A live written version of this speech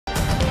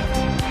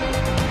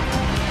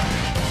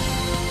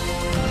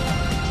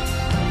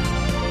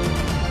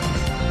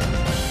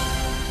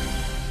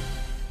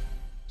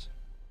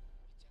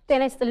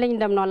ጤና ይስጥልኝ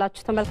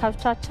እንደምናላችሁ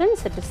ተመልካቾቻችን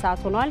 6 ሰዓት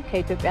ሆኗል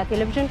ከኢትዮጵያ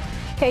ቴሌቪዥን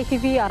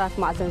ከኢቲቪ 4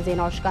 ማዕዘን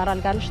ዜናዎች ጋር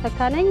አልጋነሽ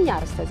ተካነኝ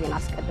አርስተ ዜና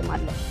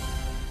አስቀድማለሁ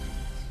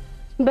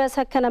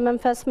በሰከነ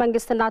መንፈስ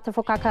መንግስትና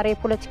ተፎካካሪ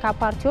ፖለቲካ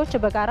ፓርቲዎች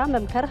በጋራ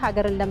መምከር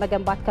ሀገርን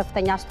ለመገንባት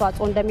ከፍተኛ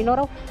አስተዋጽኦ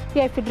እንደሚኖረው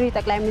የኢፌዴሪ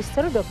ጠቅላይ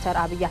ሚኒስትር ዶክተር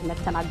አብይ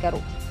አህመድ ተናገሩ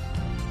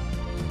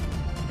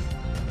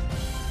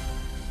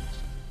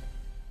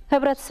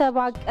ህብረተሰብ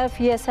አቀፍ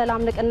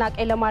የሰላም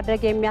ንቅናቄ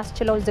ለማድረግ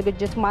የሚያስችለው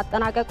ዝግጅት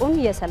ማጠናቀቁን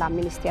የሰላም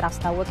ሚኒስቴር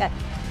አስታወቀ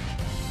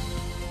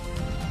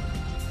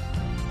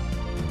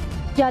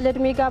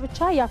ያለድሜ ጋብቻ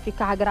የአፍሪካ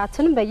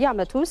ሀገራትን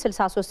በየአመቱ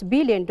 63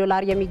 ቢሊዮን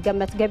ዶላር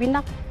የሚገመት ገቢና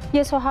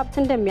የሰው ሀብት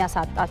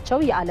እንደሚያሳጣቸው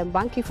የዓለም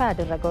ባንክ ይፋ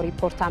ያደረገው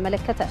ሪፖርት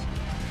አመለከተ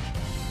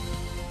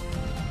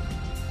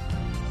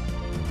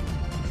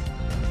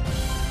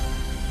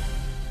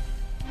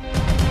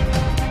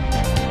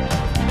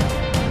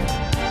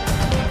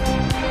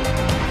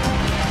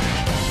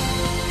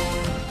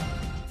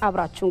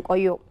አብራችሁን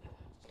ቆዩ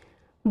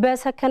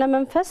በሰከነ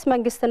መንፈስ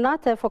መንግስትና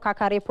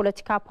ተፎካካሪ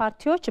ፖለቲካ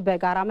ፓርቲዎች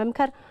በጋራ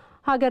መምከር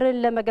ሀገርን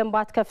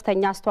ለመገንባት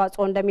ከፍተኛ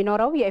አስተዋጽኦ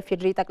እንደሚኖረው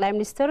የኢፌዴሪ ጠቅላይ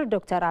ሚኒስትር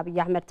ዶክተር አብይ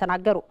አህመድ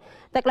ተናገሩ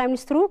ጠቅላይ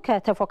ሚኒስትሩ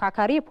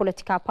ከተፎካካሪ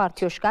ፖለቲካ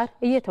ፓርቲዎች ጋር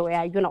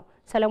እየተወያዩ ነው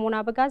ሰለሞን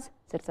አበጋዝ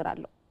ዝርዝር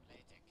አለው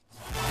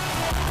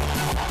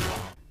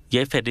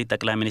የኢፌዴሪ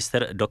ጠቅላይ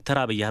ሚኒስትር ዶክተር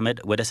አብይ አህመድ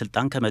ወደ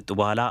ስልጣን ከመጡ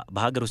በኋላ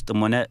በሀገር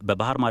ውስጥም ሆነ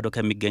በባህር ማዶ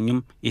ከሚገኙም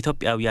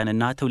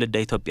ኢትዮጵያውያንና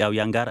ትውልደ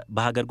ኢትዮጵያውያን ጋር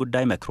በሀገር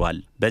ጉዳይ መክሯል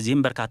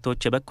በዚህም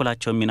በርካቶች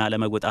የበኩላቸውን ሚና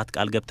ለመወጣት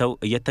ቃል ገብተው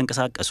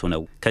እየተንቀሳቀሱ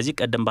ነው ከዚህ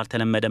ቀደም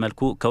ባልተለመደ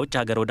መልኩ ከውጭ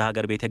ሀገር ወደ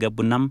ሀገር ቤት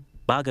የገቡናም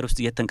በሀገር ውስጥ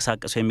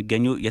እየተንቀሳቀሱ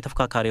የሚገኙ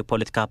የተፎካካሪ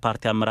ፖለቲካ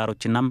ፓርቲ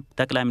አመራሮችናም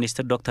ጠቅላይ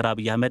ሚኒስትር ዶክተር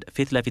አብይ አህመድ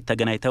ፊት ለፊት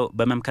ተገናኝተው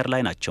በመምከር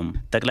ላይ ናቸው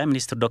ጠቅላይ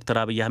ሚኒስትር ዶክተር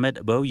አብይ አህመድ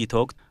በውይይቱ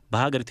ወቅት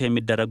በሀገሪቱ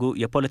የሚደረጉ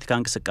የፖለቲካ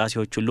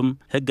እንቅስቃሴዎች ሁሉም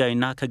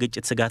ህጋዊና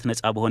ከግጭት ስጋት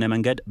ነፃ በሆነ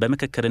መንገድ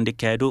በመከክር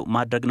እንዲካሄዱ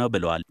ማድረግ ነው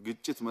ብለዋል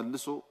ግጭት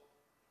መልሶ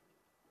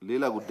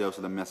ሌላ ጉዳዩ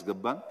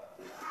ስለሚያስገባን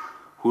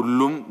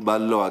ሁሉም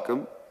ባለው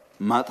አቅም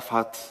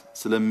ማጥፋት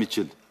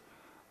ስለሚችል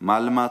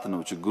ማልማት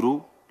ነው ችግሩ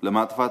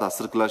ለማጥፋት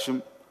 10 ክላሽም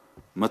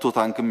 100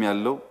 ታንክም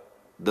ያለው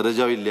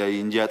ደረጃው ይለያይ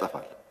እንጂ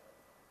ያጠፋል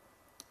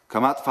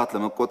ከማጥፋት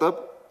ለመቆጠብ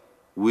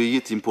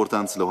ውይይት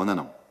ኢምፖርታንት ስለሆነ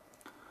ነው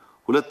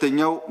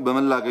ሁለተኛው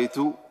በመላጋይቱ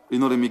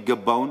ሊኖር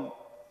የሚገባውን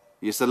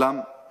የሰላም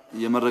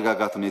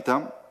የመረጋጋት ሁኔታ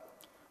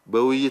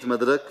በውይይት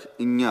መድረክ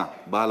እኛ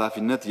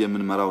በኃላፊነት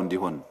የምንመራው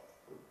እንዲሆን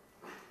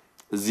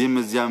እዚህም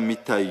እዚያም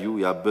የሚታዩ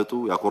ያበጡ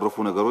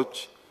ያቆረፉ ነገሮች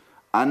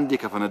አንድ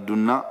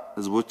የከፈነዱና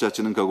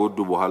ህዝቦቻችንን ከጎዱ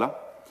በኋላ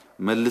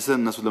መልሰን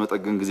እነሱ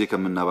ለመጠገን ጊዜ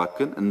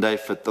ከመናባከን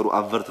እንዳይፈጠሩ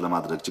አቨርት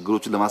ለማድረግ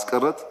ችግሮችን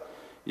ለማስቀረት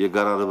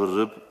የጋራ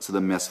ርብርብ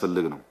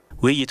ስለሚያስፈልግ ነው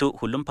ውይይቱ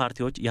ሁሉም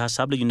ፓርቲዎች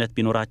የሐሳብ ልዩነት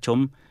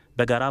ቢኖራቸውም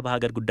በጋራ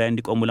በሀገር ጉዳይ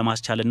እንዲቆሙ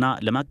ለማስቻልና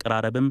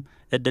ለማቀራረብም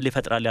እድል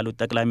ይፈጥራል ያሉት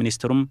ጠቅላይ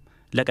ሚኒስትሩም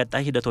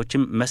ለቀጣይ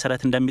ሂደቶችም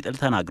መሰረት እንደሚጥል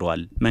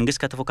ተናግረዋል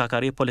መንግስት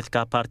ከተፎካካሪ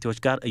ፖለቲካ ፓርቲዎች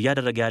ጋር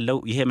እያደረገ ያለው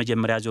ይሄ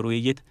መጀመሪያ ዙር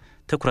ውይይት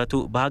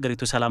ትኩረቱ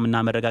በሀገሪቱ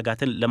ሰላምና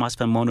መረጋጋትን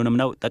ለማስፈን መሆኑንም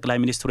ነው ጠቅላይ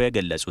ሚኒስትሩ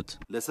የገለጹት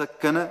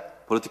ለሰከነ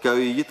ፖለቲካዊ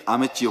ውይይት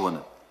አመቺ የሆነ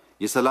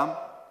የሰላም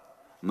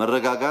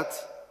መረጋጋት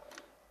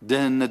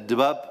ደህንነት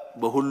ድባብ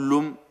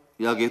በሁሉም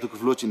የሀገሪቱ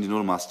ክፍሎች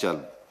እንዲኖር ማስቻል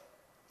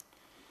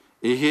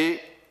ይሄ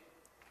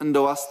እንደ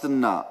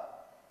ዋስትና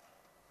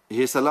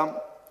ይሄ ሰላም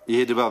ይሄ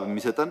ድባብ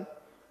የሚሰጠን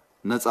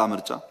ነፃ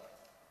ምርጫ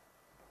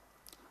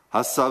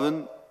ሐሳብን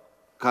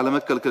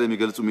ካለመከልከል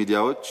የሚገልጹ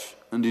ሚዲያዎች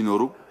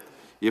እንዲኖሩ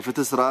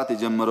የፍትህ ስርዓት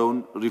የጀመረውን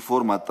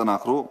ሪፎርም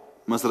አጠናክሮ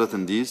መሰረት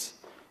እንዲይዝ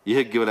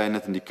የህግ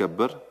የበላይነት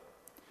እንዲከበር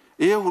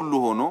ይሄ ሁሉ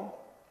ሆኖ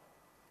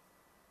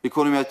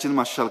ኢኮኖሚያችን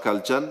ማሻሻል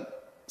ካልቻል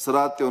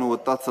ስርዓት የሆነ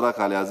ወጣት ስራ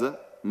ካልያዘ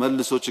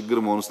መልሶ ችግር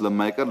መሆኑ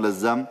ስለማይቀር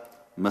ለዛም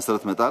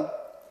መሰረት መጣል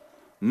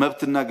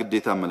መብትና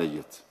ግዴታ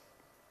መለየት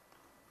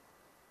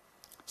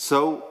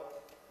ሰው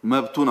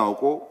መብቱን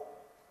አውቆ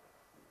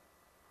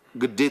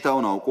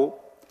ግዴታውን አውቆ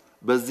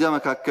በዚያ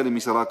መካከል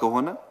የሚሰራ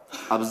ከሆነ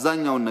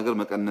አብዛኛውን ነገር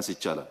መቀነስ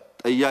ይቻላል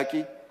ጠያቂ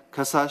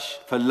ከሳሽ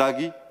ፈላጊ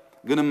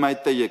ግን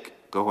የማይጠየቅ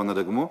ከሆነ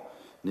ደግሞ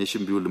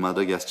ኔሽን ቢውልድ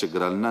ማድረግ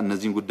ያስቸግራልና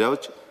እነዚህን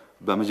ጉዳዮች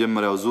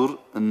በመጀመሪያው ዙር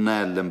እና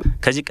ያለም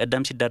ከዚህ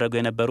ቀደም ሲደረጉ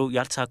የነበሩ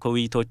ያልተሳኩ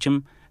ውይይቶችም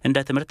እንደ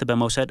ትምህርት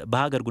በመውሰድ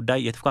በሀገር ጉዳይ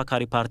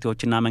የተፎካካሪ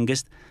ፓርቲዎችና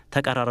መንግስት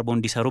ተቀራርበው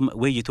እንዲሰሩም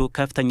ውይይቱ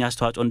ከፍተኛ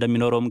አስተዋጽኦ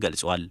እንደሚኖረውም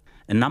ገልጿል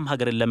እናም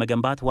ሀገርን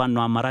ለመገንባት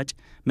ዋናው አማራጭ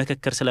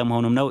ምክክር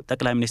ስለመሆኑም ነው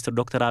ጠቅላይ ሚኒስትር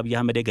ዶክተር አብይ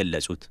አህመድ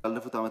የገለጹት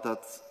ባለፉት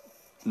አመታት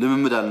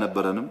ልምምድ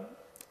አልነበረንም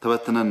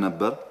ተበትነን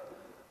ነበር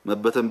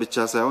መበተን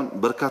ብቻ ሳይሆን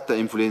በርካታ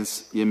ኢንፍሉዌንስ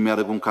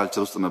የሚያደርጉን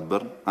ካልቸር ውስጥ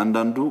ነበር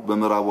አንዳንዱ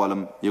በመራቡ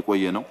ዓለም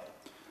የቆየ ነው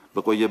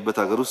በቆየበት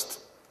ሀገር ውስጥ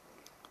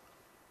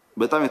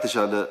በጣም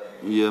የተሻለ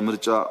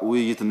የምርጫ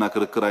ውይይትና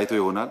ክርክር አይቶ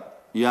ይሆናል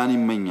ያን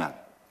ይመኛል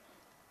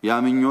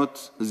ያምኞት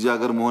እዚህ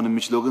ሀገር መሆን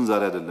የሚችለው ግን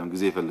ዛሬ አይደለም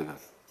ጊዜ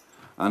ይፈልጋል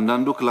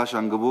አንዳንዱ ክላሽ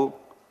አንግቦ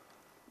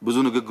ብዙ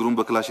ንግግሩን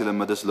በክላሽ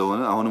የለመደ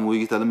ስለሆነ አሁንም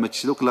ውይይት አልመች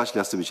ሲለው ክላሽ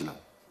ሊያስብ ይችላል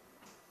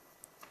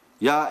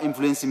ያ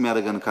ኢንፍሉዌንስ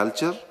የሚያደርገን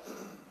ካልቸር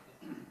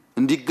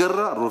እንዲገራ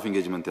ሮፍ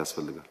ኢንጌጅመንት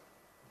ያስፈልጋል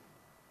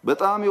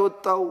በጣም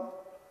የወጣው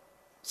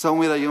ሰው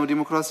ያየው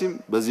ዲሞክራሲም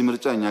በዚህ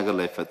ምርጫ እኛ ሀገር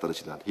ላይ ፈጠር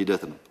ይችላል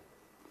ሂደት ነው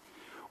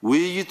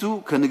ውይይቱ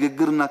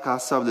ከንግግርና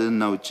ከሐሳብ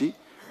ለልና ውጪ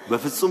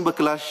በፍጹም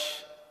በክላሽ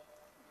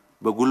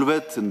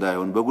በጉልበት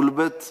እንዳይሆን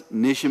በጉልበት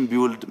ኔሽን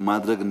ቢውልድ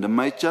ማድረግ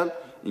እንደማይቻል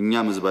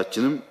እኛም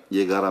ህዝባችንም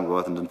የጋራ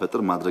መግባባት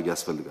እንድንፈጥር ማድረግ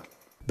ያስፈልጋል።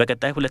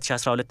 በቀጣይ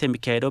 2012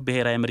 የሚካሄደው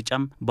ብሔራዊ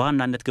ምርጫም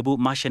በዋናነት ግቡ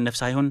ማሸነፍ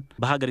ሳይሆን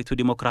በሀገሪቱ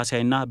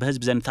ዲሞክራሲያዊና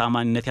በህዝብ ዘንድ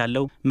ተአማኒነት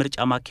ያለው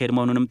ምርጫ ማካሄድ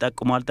መሆኑንም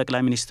ጠቁመዋል።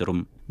 ጠቅላይ ሚኒስትሩም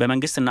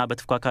በመንግስትና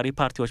በተፎካካሪ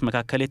ፓርቲዎች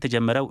መካከል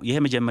የተጀመረው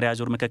የመጀመሪያ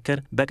ዙር ምክክር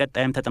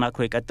በቀጣይም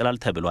ተጠናክሮ ይቀጥላል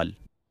ተብሏል።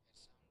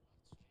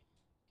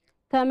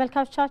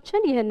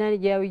 ተመልካቾቻችን ይህንን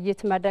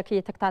የውይይት መድረክ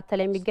እየተከታተለ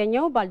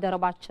የሚገኘው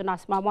ባልደረባችን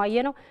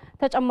አስማማየ ነው።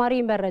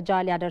 ተጨማሪ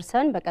መረጃ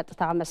ሊያደርሰን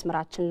በቀጥታ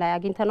መስመራችን ላይ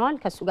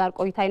አግኝተናል። ከሱ ጋር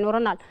ቆይታ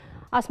ይኖረናል።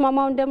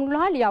 አስማማው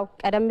እንደምንልሃል። ያው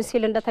ቀደም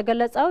ሲል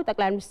እንደተገለጸው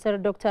ጠቅላይ ሚኒስትር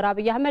ዶክተር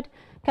አብይ አህመድ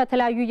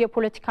ከተለያዩ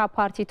የፖለቲካ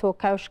ፓርቲ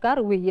ተወካዮች ጋር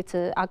ውይይት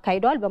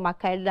አካሂደዋል።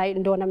 በማካሄድ ላይ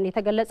እንደሆነም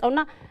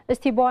የተገለጸውና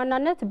እስቲ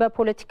በዋናነት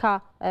በፖለቲካ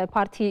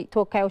ፓርቲ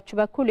ተወካዮች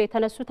በኩል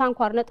የተነሱት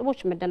አንኳር ነጥቦች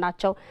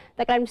ምንድናቸው?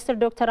 ጠቅላይ ሚኒስትር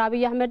ዶክተር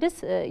አብይ አህመድስ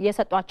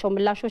የሰጧቸው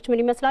ምላሾች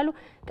ምን ይመስላሉ?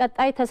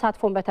 ቀጣይ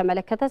ተሳትፎን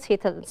በተመለከተ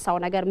የተነሳው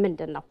ነገር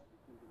ምንድነው?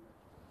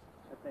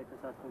 ቀጣይ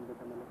ተሳትፎን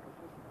በተመለከተ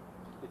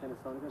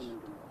የተነሳው ነገር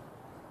ምንድነው?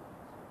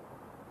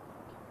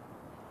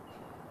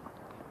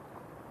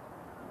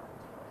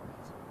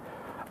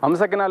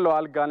 አመሰግናለሁ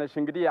አልጋነሽ።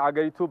 እንግዲህ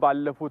አገሪቱ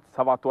ባለፉት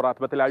 7 ወራት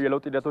በተለያዩ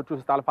ለውጥ ሂደቶች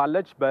ውስጥ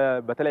አልፋለች።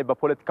 በተለይ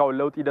በፖለቲካው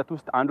ለውጥ ሂደት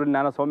ውስጥ አንዱን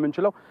እናነሳው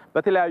የምንችለው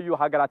በተለያዩ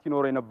ሀገራት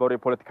ይኖሩ የነበሩ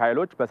የፖለቲካ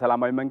ኃይሎች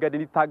በሰላማዊ መንገድ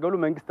እንዲታገሉ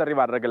መንግስት ጥሪ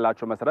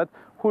ባደረገላቸው መሰረት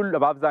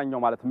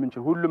በአብዛኛው ማለት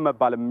የምንችል ሁሉም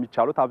መባል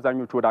የሚቻሉት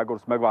አብዛኞቹ ወደ ሀገር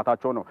ውስጥ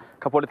መግባታቸው ነው።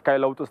 ከፖለቲካዊ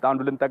ለውጥ ውስጥ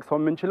አንዱ ልንጠቅሰው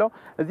የምንችለው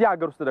እዚህ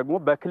ሀገር ውስጥ ደግሞ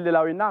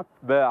በክልላዊና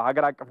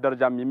በሀገር አቀፍ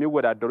ደረጃም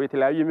የሚወዳደሩ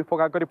የተለያዩ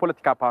የሚፎካከሩ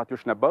የፖለቲካ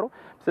ፓርቲዎች ነበሩ።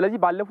 ስለዚህ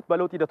ባለፉት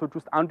በለውጥ ሂደቶች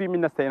ውስጥ አንዱ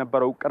የሚነሳ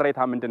የነበረው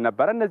ቅሬታ ምንድን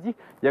ነበር? እነዚህ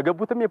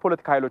የገቡትም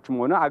የፖለቲካ ኃይሎችም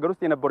ሆነ አገር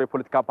ውስጥ የነበሩ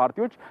የፖለቲካ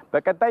ፓርቲዎች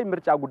በቀጣይ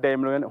ምርጫ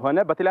ጉዳይም ሆነ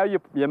በተለያዩ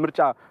የምርጫ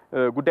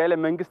ጉዳይ ላይ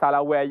መንግስት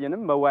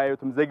አላወያየንም፣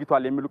 መወያየቱም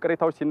ዘግይቷል የሚሉ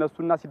ቅሬታዎች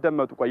ሲነሱና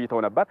ሲደመጡ ቆይተው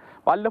ነበር።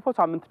 ባለፈው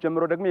ሳምንት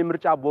ጀምሮ ደግሞ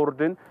የምርጫ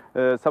ቦርድን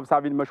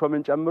ሰብሳቢን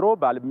መሾምን ጨምሮ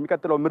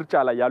በሚቀጥለው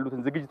ምርጫ ላይ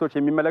ያሉትን ዝግጅቶች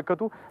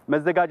የሚመለከቱ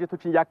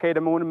መዘጋጀቶችን ያካሄደ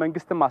መሆኑን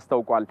መንግስትም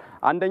አስታውቋል።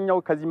 አንደኛው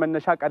ከዚህ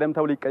መነሻ ቀደም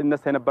ተብሎ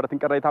ይነሳ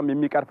የነበረትን ቅሬታም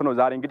የሚቀርፍ ነው።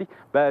 ዛሬ እንግዲህ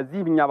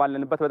በዚህ እኛ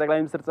ባለንበት በጠቅላይ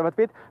ሚኒስትር ጽህፈት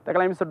ቤት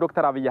ጠቅላይ ሚኒስትር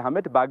ዶክተር አብይ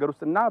አህመድ በአገር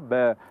ውስጥና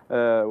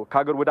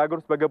ወደ ሀገር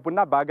ውስጥ በገቡና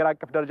በሀገር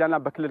አቀፍ ደረጃና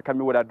በክልል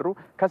ከሚወዳደሩ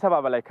ከ70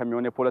 በላይ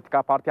ከሚሆኑ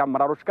የፖለቲካ ፓርቲ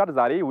አመራሮች ጋር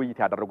ዛሬ ውይይት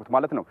ያደረጉት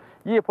ማለት ነው።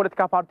 ይህ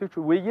የፖለቲካ ፓርቲዎች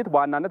ውይይት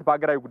በዋናነት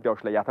በሀገራዊ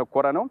ጉዳዮች ላይ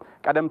ያተኮረ ነው።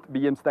 ቀደም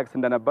ብዬም ስጠቅስ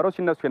እንደነበረው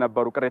ሲነሱ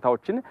የነበሩ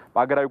ቅሬታዎችን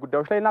በሀገራዊ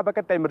ጉዳዮች ላይ እና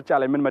በቀጣይ ምርጫ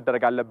ላይ ምን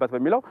መደረግ አለበት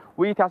በሚለው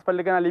ውይይት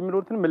ያስፈልገናል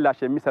የሚሉትን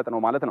ምላሽ የሚሰጥ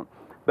ነው ማለት ነው።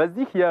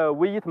 በዚህ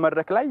የውይይት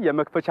መድረክ ላይ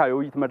የመክፈቻ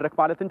የውይይት መድረክ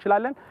ማለት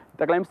እንችላለን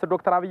ጠቅላይ ሚኒስትር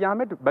ዶክተር አብይ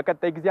አህመድ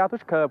በቀጣይ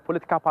ጊዜያቶች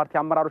ከፖለቲካ ፓርቲ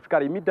አመራሮች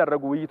ጋር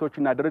የሚደረጉ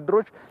ውይይቶችና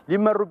ድርድሮች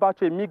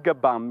ሊመሩባቸው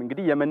የሚገባም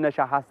እንግዲህ የመነሻ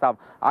ሀሳብ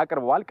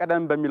አቅርበዋል።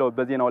 ቀደም በሚለው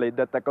በዜናው ላይ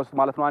ተጠቀሱት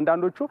ማለት ነው።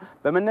 አንዳንዶቹ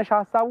በመነሻ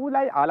ሀሳቡ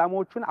ላይ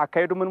አላማዎቹን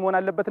አካሄዱ ምን መሆን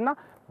አለበትና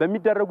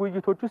በሚደረጉ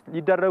ውይይቶች ውስጥ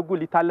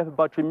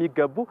ሊታለፍባቸው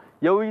የሚገቡ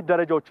የውይይት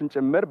ደረጃዎችን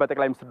ጭምር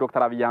በጠቅላይ ሚኒስትር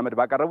ዶክተር አብይ አህመድ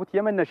ባቀረቡት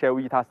የመነሻ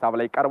የውይይት ሀሳብ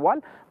ላይ ቀርቧል።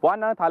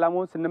 በዋናነት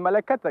አላማውን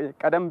ስንመለከት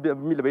ቀደም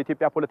በሚል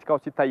በኢትዮጵያ ፖለቲካ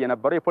ውስጥ ሲታይ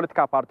የነበረው የፖለቲካ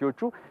ፓርቲዎቹ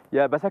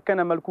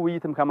በሰከነ መልኩ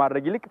ውይይትም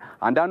ከማድረግ ይልቅ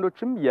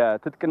አንዳንዶችም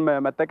የትጥቅን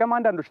መጠቀም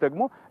አንዳንዶች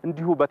ደግሞ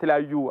እንዲሁ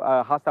በተለያዩ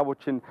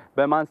ሀሳቦችን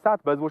በማንሳት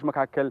በህዝቦች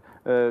መካከል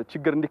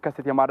ችግር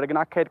እንዲከሰት የማድረግን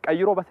አካሄድ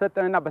ቀይሮ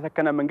በሰለጠነና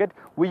በሰከነ መንገድ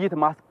ውይይት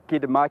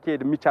ማካሄድ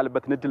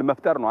የሚቻልበትን እድል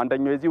መፍጠር ነው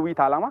አንደኛው የዚህ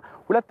ውይይት ዓላማ።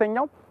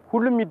 ሁለተኛው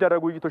ሁሉም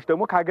የሚደረጉ ውይይቶች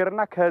ደግሞ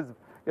ከሀገርና ከህዝብ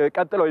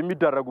ቀጥለው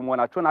የሚደረጉ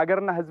መሆናቸውን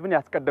ሀገርና ህዝብን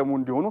ያስቀደሙ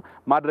እንዲሆኑ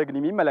ማድረግን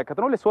የሚመለከት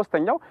ነው።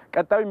 ለሶስተኛው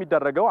ቀጣዩ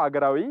የሚደረገው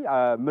ሀገራዊ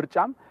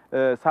ምርጫም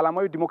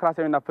ሰላማዊ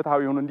ዲሞክራሲያዊና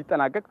ፍትሃዊ ሆኖ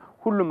እንዲጠናቀቅ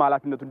ሁሉም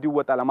ኃላፊነቱን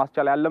እንዲወጣ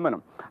ለማስቻል ያለመ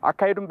ነው።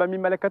 አካሄዱን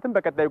በሚመለከትም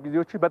በቀጣዩ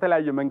ጊዜዎች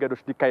በተለያዩ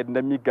መንገዶች ሊካሄድ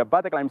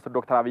እንደሚገባ ጠቅላይ ሚኒስትር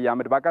ዶክተር አብይ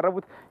አህመድ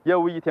ባቀረቡት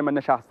የውይይት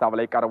የመነሻ ሀሳብ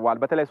ላይ ቀርበዋል።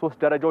 በተለይ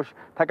 3 ደረጃዎች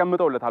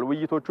ተቀምጠውለታል።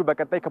 ውይይቶቹ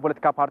በቀጣይ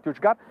ከፖለቲካ ፓርቲዎች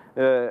ጋር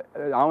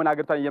አሁን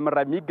ሀገሪቷን እየመራ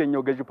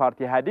የሚገኘው ገዢ ፓርቲ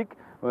ኢህአዴግ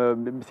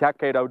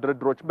ሲያካሄዳው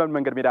ድርድሮች በምን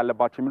መንገድ መሄድ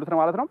አለባቸው የሚሉት ነው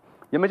ማለት ነው።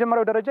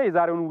 የመጀመሪያው ደረጃ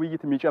የዛሬውን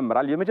ውይይት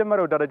ይጨምራል።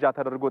 የመጀመሪያው ደረጃ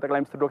ተደርጎ ጠቅላይ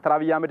ሚኒስትር ዶክተር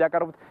አብይ አህመድ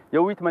ያቀረቡት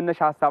የውይይት መነሻ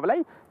ሀሳብ ላይ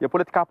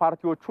የፖለቲካ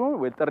ፓርቲዎቹ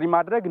ጥሪ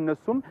ማድረግ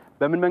እነሱም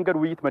በምን መንገድ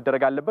ውይይት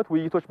መደረግ አለበት፣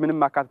 ውይይቶች ምንም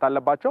ማካተት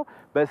አለባቸው፣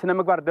 በስነ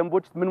ምግባር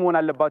ደንቦች ምን መሆን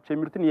አለባቸው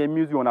የሚሉትን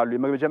የሚይዙ ይሆናሉ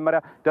የመጀመሪያ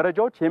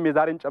ደረጃዎች፣ ይሄም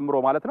የዛሬን ጨምሮ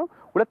ማለት ነው።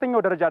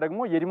 ሁለተኛው ደረጃ ደግሞ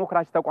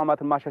የዲሞክራሲ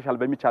ተቋማትን ማሻሻል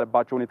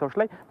በሚቻልባቸው ሁኔታዎች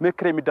ላይ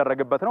ምክር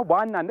የሚደረግበት ነው።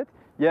 በዋናነት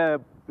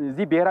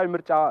የዚህ ብሔራዊ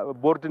ምርጫ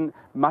ቦርድን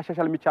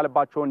ማሻሻል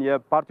የሚቻልባቸውን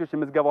የፓርቲዎች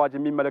የምዝገባ አዋጅ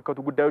የሚመለከቱ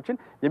ጉዳዮችን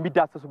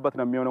የሚዳሰሱበት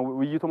ነው የሚሆነው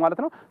ውይይቱ ማለት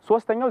ነው።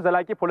 ሶስተኛው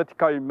ዘላቂ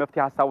ፖለቲካዊ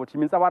መፍትሄ ሀሳቦች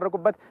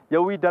የሚንጸባረቁበት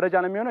የውይይት ደረጃ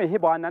ነው የሚሆነው። ይሄ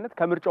በዋናነት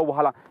ከምርጫው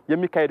በኋላ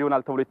የሚካሄድ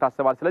ይሆናል ተብሎ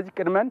ይታሰባል። ስለዚህ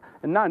ቅድመን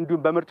እና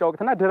እንዲሁም በምርጫ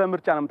ወቅትና ድህረ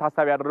ምርጫንም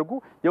ታሳቢ ያደረጉ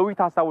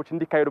የውይይት ሀሳቦች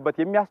እንዲካሄዱበት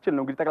የሚያስችል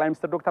ነው እንግዲህ ጠቅላይ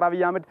ሚኒስትር ዶክተር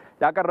አብይ አህመድ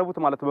ያቀረቡት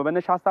ማለት ነው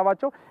በመነሻ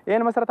ሀሳባቸው።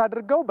 ይሄን መሰረት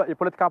አድርገው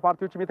የፖለቲካ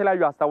ፓርቲዎችም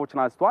የተለያዩ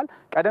ሀሳቦችን አንስተዋል።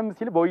 ቀደም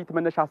ሲል በውይይት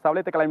መነሻ ሀሳብ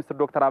ላይ ጠቅላይ ሚኒስትር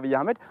ዶክተር አብይ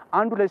አህመድ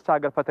አንዱ ለዚህ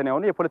ሀገር ፈተና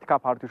የሆነ የፖለቲካ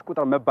ፓርቲዎች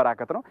ቁጥር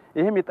መበራከት ነው፣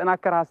 ይሄም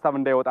የጠናከረ ሀሳብ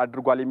እንዳይወጣ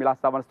አድርጓል የሚል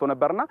ሀሳብ አንስተው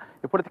ነበርና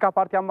የፖለቲካ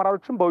ፓርቲ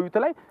አመራሮችም በውይይቱ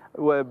ላይ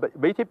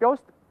በኢትዮጵያ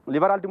ውስጥ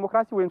ሊበራል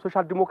ዲሞክራሲ ወይም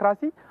ሶሻል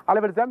ዲሞክራሲ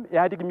አለበለዚያም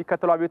ኢህአዴግ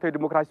የሚከተለው አብዮታዊ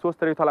ዲሞክራሲ ሶስት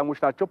ርዕዮተ ዓለሞች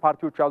ናቸው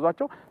ፓርቲዎቹ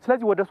ያዟቸው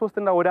ስለዚህ ወደ 3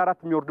 እና ወደ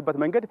 4 የሚወርዱበት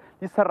መንገድ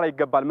ሊሰራ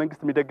ይገባል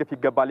መንግስት የሚደግፍ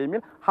ይገባል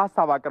የሚል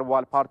ሐሳብ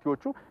አቅርበዋል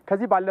ፓርቲዎቹ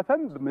ከዚህ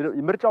ባለፈም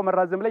ምርጫው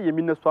መራዘም ላይ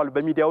የሚነሱዋል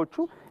በሚዲያዎቹ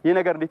ይሄ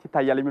ነገር እንዴት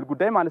ይታያል የሚል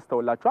ጉዳይ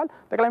ማንስተውላቸዋል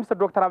ጠቅላይ ሚኒስትር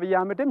ዶክተር አብይ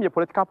አህመድም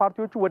የፖለቲካ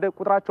ፓርቲዎቹ ወደ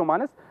ቁጥራቸው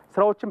ማነስ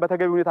ስራዎችን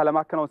በተገቢ ሁኔታ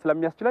ለማከናወን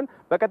ስለሚያስችለን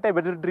በቀጣይ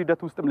በድርድር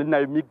ሂደት ውስጥም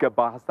ልናየው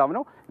የሚገባ ሐሳብ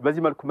ነው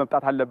በዚህ መልኩ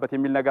መምጣት አለበት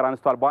የሚል ነገር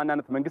አንስተዋል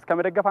በዋናነት መንግስት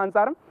ከመደገፍ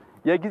አንፃርም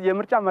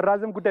የምርጫ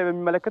መራዘም ጉዳይ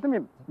በሚመለከትም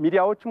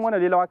ሚዲያዎችም ሆነ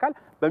ሌላው አካል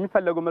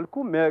በሚፈልገው መልኩ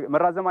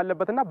መራዘም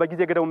አለበትና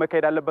በጊዜ ገደቡ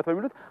መካሄድ አለበት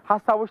በሚሉት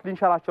ሐሳቦች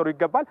ሊንሸራሸሩ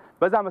ይገባል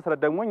በዛ መሰረት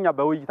ደግሞ እኛ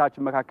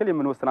በውይይታችን መካከል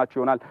የምንወስናቸው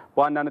ይሆናል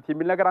በዋናነት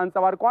የሚል ነገር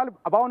አንጸባርቀዋል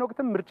በአሁኑ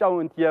ወቅትም ምርጫው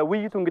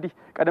የውይይቱ እንግዲህ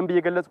ቀደም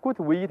ብዬ ገለጽኩት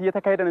ውይይት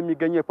እየተካሄደ ነው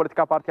የሚገኘው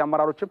የፖለቲካ ፓርቲ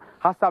አመራሮችም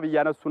ሐሳብ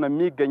እያነሱ ነው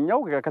የሚገኘው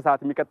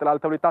ከሰዓት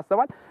የሚቀጥላል ተብሎ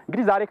ይታሰባል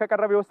እንግዲህ ዛሬ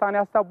ከቀረበ የውሳኔ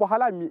ሐሳብ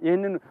በኋላ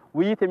ይሄንን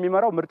ውይይት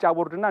የሚመራው ምርጫ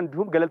ቦርድና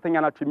እንዲሁም ገለልተኛ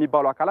ናቸው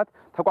የሚባሉ አካላት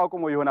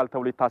ተቋቁሞ ይሆናል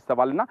ተብሎ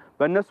ይታሰባልና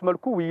በእነሱ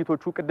መልኩ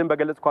ውይይቶቹ ቅድም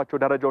በገለጽኳቸው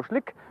ደረጃዎች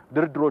ልክ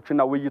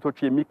ድርድሮችና ውይይቶች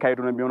የሚካሄዱ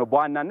ነው የሚሆነው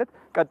በዋናነት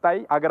ቀጣይ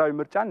አገራዊ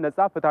ምርጫን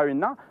ነጻ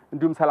ፍትሃዊና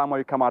እንዲሁም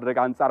ሰላማዊ ከማድረግ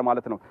አንፃር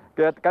ማለት ነው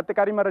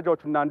ቀጥቃሪ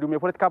መረጃዎችና እንዲሁም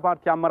የፖለቲካ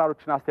ፓርቲ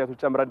አመራሮችን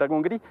አስተያየቶች ጨምረን ደግሞ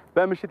እንግዲህ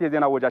በምሽት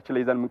የዜና ወጃችን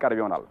ላይ ይዘን የምንቀርብ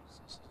ይሆናል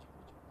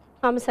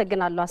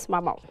አመሰግናለሁ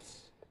አስማማው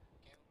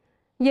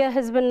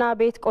የህዝብና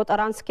ቤት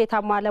ቆጠራን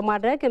ስኬታማ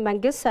ለማድረግ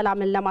መንግስት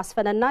ሰላምን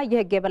ለማስፈንና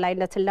የህግ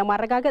የበላይነትን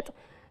ለማረጋገጥ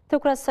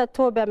ትኩረት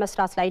ሰጥቶ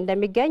በመስራት ላይ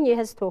እንደሚገኝ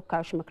የህዝብ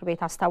ተወካዮች ምክር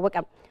ቤት አስታወቀ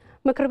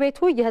ምክር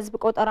ቤቱ የህዝብ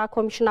ቆጠራ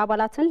ኮሚሽን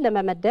አባላትን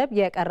ለመመደብ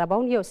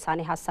የቀረበውን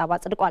የውሳኔ ሐሳብ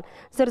አጽድቋል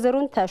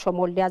ዝርዝሩን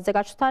ተሾሞል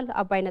ያዘጋጁታል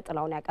አባይነህ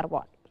ጥላውን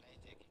ያቀርበዋል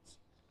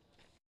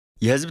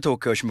የህዝብ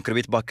ተወካዮች ምክር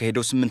ቤት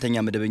ባካሄደው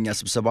 8ኛ መደበኛ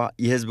ስብሰባ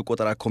የህዝብ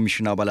ቆጠራ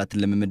ኮሚሽን አባላትን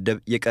ለመመደብ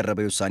የቀረበ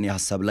የውሳኔ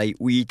ሐሳብ ላይ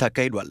ውይይት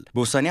አካሂዷል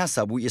በውሳኔ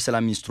ሐሳቡ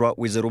የሰላም ሚኒስትሯ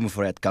ወይዘሮ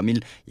ሙፈሪያት ካሚል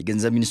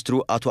የገንዘብ ሚኒስትሩ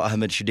አቶ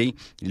አህመድ ሽዴ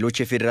ሌሎች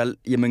የፌደራል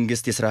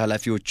የመንግስት የሥራ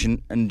ኃላፊዎችን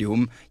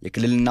እንዲሁም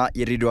የክልልና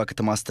የድሬዳዋ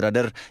ከተማ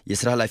አስተዳደር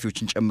የሥራ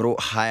ኃላፊዎችን ጨምሮ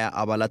 20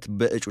 አባላት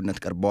በእጩነት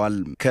ቀርበዋል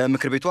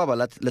ከምክር ቤቱ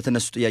አባላት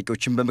ለተነሱ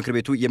ጥያቄዎችን በምክር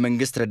ቤቱ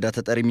የመንግስት ረዳት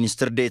ተጠሪ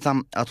ሚኒስትር ዴኤታ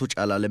አቶ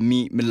ጫላ ለሚ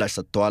ምላሽ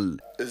ሰጥተዋል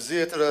እዚህ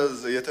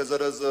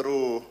የተዘረዘሩ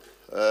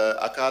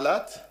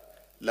አካላት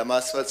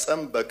ለማስፈጸም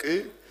በቂ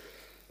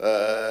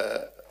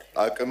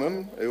አቅምም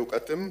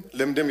ዕውቀትም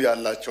ልምድም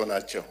ያላቸው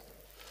ናቸው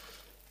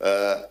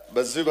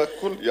በዚህ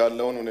በኩል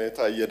ያለውን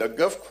ሁኔታ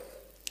እየደገፍኩ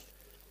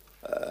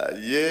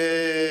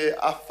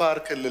የአፋር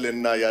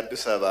ክልልና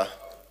የአዲስ አበባ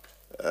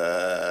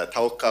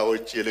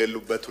ተወካዮች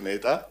የሌሉበት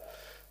ሁኔታ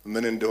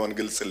ምን እንደሆነ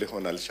ግልጽ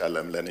ሊሆን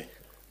አልቻለም ለኔ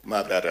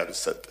ማብራሪያ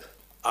ቢሰጥ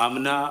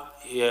አምና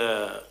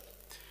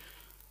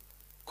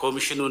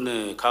ኮሚሽኑን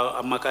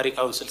አማካሪ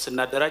ካውንስል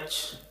ስናደራጅ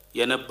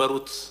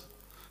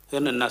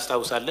የነበሩትን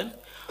እናስታውሳለን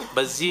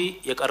በዚህ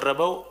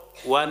የቀረበው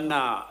ዋና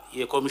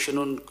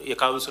የኮሚሽኑን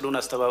የካውንስሉን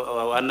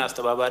ዋና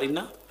አስተባባሪና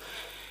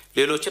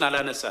ሌሎችን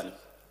አላነሳንም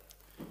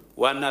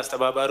ዋና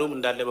አስተባባሪውም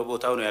እንዳለ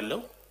በቦታው ነው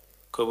ያለው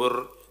ክቡር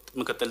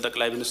ምክትል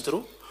ጠቅላይ ሚኒስትሩ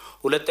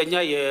ሁለተኛ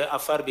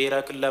የአፋር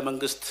ብሔራዊ ክልላዊ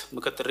መንግስት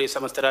ምክትል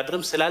ርዕሰ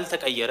መስተዳድርም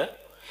ስላልተቀየረ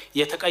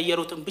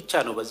የተቀየሩትን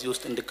ብቻ ነው በዚህ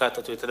ውስጥ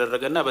እንዲካተቱ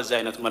የተደረገና በዛ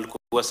አይነት መልኩ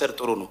ወሰድ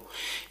ጥሩ ነው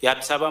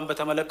የአዲስ አበባን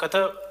በተመለከተ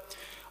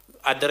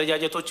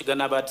አደረጃጀቶች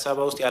ገና በአዲስ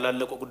አበባ ውስጥ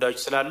ያላለቁ ጉዳዮች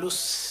ስላሉ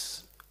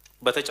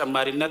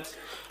በተጨማሪነት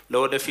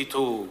ለወደፊቱ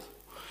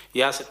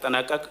ያ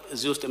ሲጠናቀቅ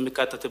እዚህ ውስጥ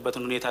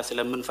የሚካተትበትን ሁኔታ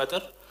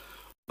ስለምንፈጥር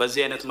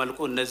በዚህ አይነት መልኩ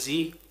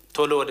እነዚህ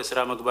ቶሎ ወደ ስራ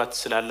መግባት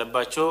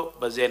ስላለባቸው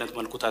በዚህ አይነት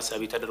መልኩ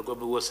ታሳቢ ተደርጎ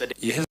ቢወሰድ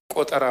የህዝብ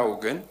ቆጠራው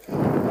ግን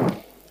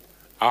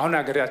አሁን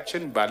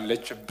ሀገራችን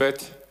ባለችበት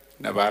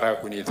ነባራዊ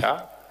ሁኔታ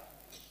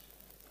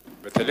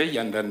በተለይ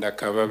አንዳንድ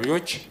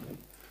አካባቢዎች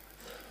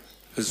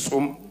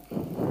ፍጹም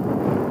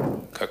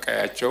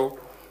ከቀያቸው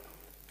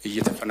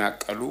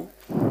እየተፈናቀሉ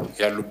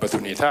ያሉበት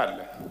ሁኔታ አለ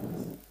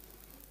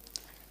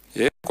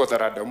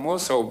የቆጠራ ደግሞ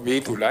ሰው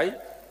ቤቱ ላይ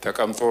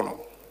ተቀምጦ ነው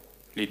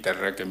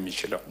ሊደረግ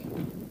የሚችለው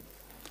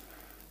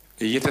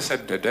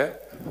እየተሰደደ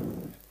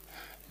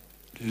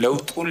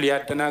ለውጡን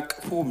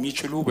ሊያደናቅፉ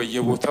የሚችሉ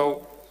በየቦታው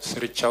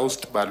ስርቻ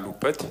ውስጥ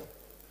ባሉበት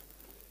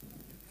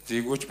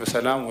ዜጎች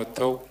በሰላም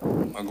ወጥተው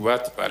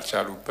መግባት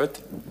ባልቻሉበት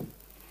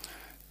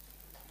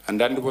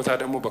አንዳንድ ቦታ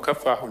ደግሞ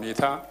በከፋ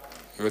ሁኔታ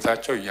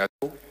ህይወታቸው ያጡ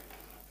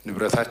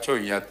ንብረታቸው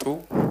ያጡ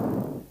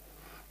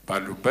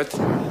ባሉበት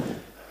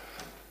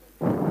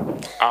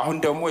አሁን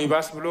ደግሞ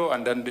ይባስ ብሎ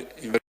አንዳንድ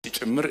ዩኒቨርሲቲ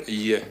ጭምር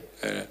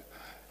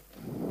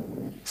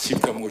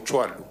ሲስተሞቹ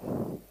አሉ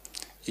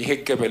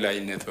የህግ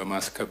የበላይነት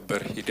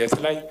በማስከበር ሂደት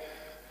ላይ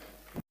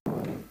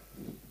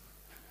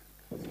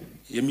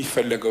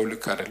የሚፈልገው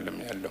ልክ አይደለም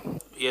ያለው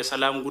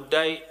የሰላም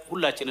ጉዳይ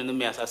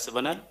ሁላችንንም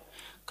ያሳስበናል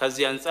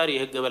ከዚህ አንፃር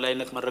የህግ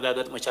የበላይነት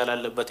መረጋገጥ መቻል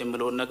አለበት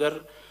የሚለው ነገር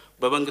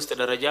በመንግስት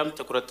ደረጃም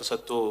ትኩረት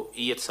ተሰጥቶ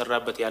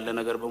እየተሰራበት ያለ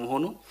ነገር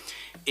በመሆኑ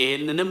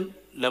ይሄንንም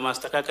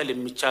ለማስተካከል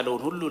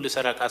የሚቻለውን ሁሉ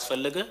ሊሰራ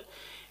ካስፈለገ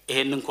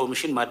ይሄንን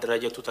ኮሚሽን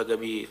ማደራጀቱ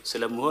ተገቢ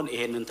ስለመሆን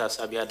ይሄንን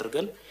ታሳቢ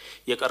አድርገን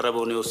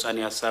የቀረበውን የውሳኔ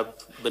ሐሳብ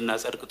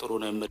ብናጸድቅ ጥሩ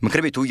ነው።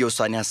 ምክር ቤቱ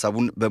የውሳኔ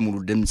ሐሳቡን በሙሉ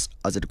ድምጽ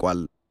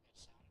አጽድቋል።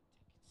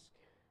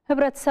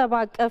 ህብረተሰብ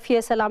አቀፍ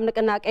የሰላም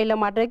ንቅናቄ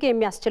ለማድረግ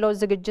የሚያስችለው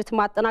ዝግጅት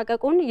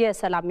ማጠናቀቁን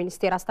የሰላም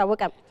ሚኒስቴር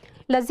አስታወቀ።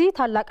 ለዚህ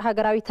ታላቅ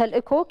ሀገራዊ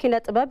ተልእኮ ኪነ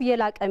ጥበብ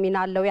የላቀ ሚና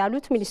አለው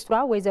ያሉት ሚኒስትሯ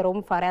ወይዘሮ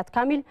ሙፈሪያት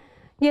ካሚል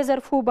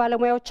የዘርፉ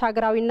ባለሙያዎች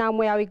ሀገራዊና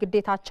ሙያዊ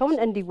ግዴታቸውን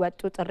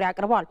እንዲወጡ ጥሪ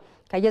አቅርበዋል።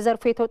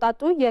 ከየዘርፉ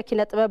የተውጣጡ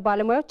የኪነ ጥበብ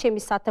ባለሙያዎች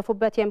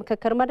የሚሳተፉበት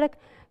የምክክር መድረክ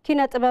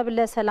ኪነ ጥበብ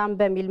ለሰላም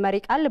በሚል መሪ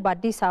ቃል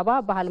በአዲስ አበባ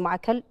ባህል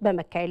ማዕከል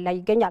በመካሄድ ላይ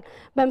ይገኛል።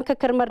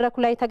 በምክክር መድረኩ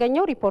ላይ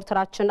የተገኘው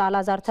ሪፖርተራችን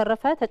አላዛር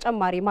ተረፈ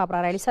ተጨማሪ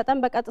ማብራሪያ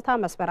ሊሰጠን በቀጥታ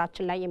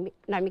መስመራችን ላይ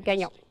ነው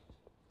የሚገኘው።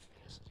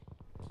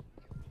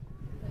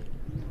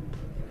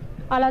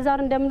 አላዛር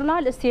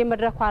እንደምንላል እስቲ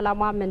የመድረኩ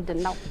ዓላማ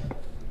ምንድነው?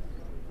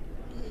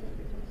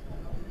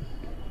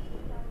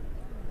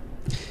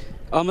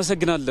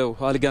 አመሰግናለሁ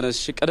አልጋነሽ።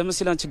 ቀደም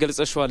ሲል አንቺ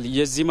ገልጸሻል።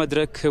 የዚህ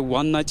መድረክ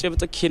ዋና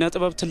ጭብጥ ኪነ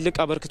ጥበብ ትልቅ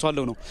አበርክቶ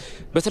አለው ነው።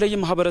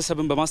 በተለይም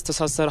ማህበረሰብን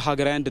በማስተሳሰር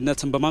ሀገራዊ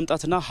አንድነትን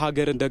በማምጣትና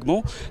ሀገርን ደግሞ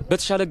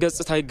በተሻለ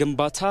ገጽታዊ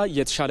ግንባታ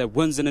የተሻለ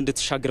ወንዝን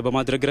እንድትሻገር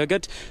በማድረግ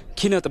ረገድ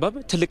ኪነ ጥበብ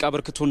ትልቅ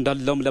አበርክቶ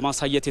እንዳለውም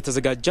ለማሳየት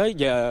የተዘጋጀ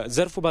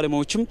የዘርፉ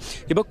ባለሙያዎችም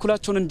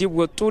የበኩላቸውን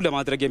እንዲወጡ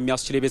ለማድረግ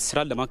የሚያስችል የቤት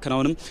ስራ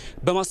ለማከናወንም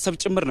በማሰብ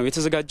ጭምር ነው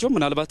የተዘጋጀው።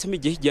 ምናልባትም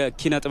ይህ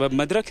የኪነ ጥበብ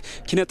መድረክ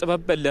ኪነ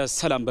ጥበብ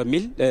ለሰላም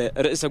በሚል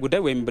ርዕሰ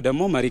ጉዳይ ወይም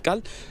ደግሞ መሪ ቃል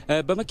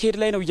በመካሄድ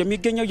ላይ ነው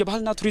የሚገኘው።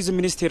 የባህልና ቱሪዝም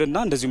ሚኒስቴርና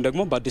እንደዚሁም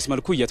ደግሞ በአዲስ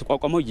መልኩ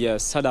የተቋቋመው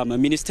የሰላም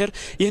ሚኒስቴር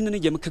ይህንን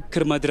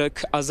የምክክር መድረክ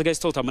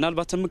አዘጋጅተውታል።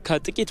 ምናልባትም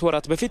ከጥቂት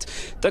ወራት በፊት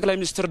ጠቅላይ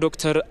ሚኒስትር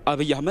ዶክተር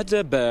አብይ አህመድ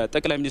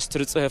በጠቅላይ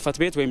ሚኒስትር ጽህፈት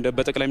ቤት ወይም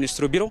በጠቅላይ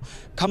ሚኒስትሩ ቢሮ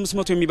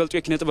ከ500 የሚበልጡ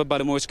የኪነ ጥበብ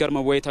ባለሙያዎች ጋር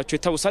መወያየታቸው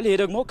ይታወሳል። ይሄ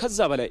ደግሞ ከዛ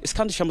በላይ እስከ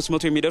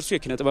 1500 የሚደርሱ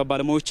የኪነ ጥበብ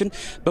ባለሙያዎችን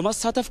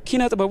በማሳተፍ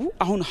ኪነ ጥበቡ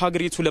አሁን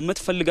ሀገሪቱ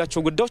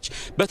ለምትፈልጋቸው ጉዳዮች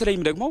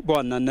በተለይም ደግሞ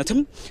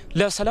በዋናነትም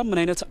ለሰላም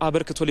ምን አይነት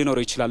አበርክቶ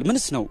ሊኖረው ይችላል፣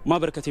 ምንስ ነው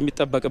ማበርከት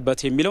የሚጠበቅበት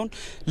የሚለውን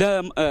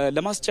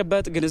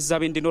ለማስጨበጥ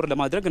ግንዛቤ እንዲኖር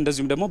ለማድረግ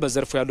እንደዚሁም ደግሞ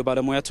በዘርፉ ያሉ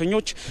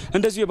ባለሙያተኞች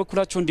እንደዚሁ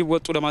የበኩላቸው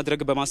እንዲወጡ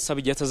ለማድረግ በማሰብ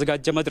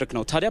የተዘጋጀ መድረክ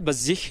ነው። ታዲያ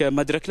በዚህ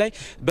መድረክ ላይ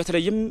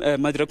በተለይም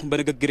መድረኩን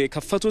በንግግር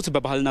የከፈቱት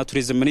በባህልና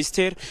ቱሪዝም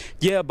ሚኒስቴር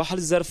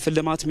የባህል ዘርፍ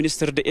ልማት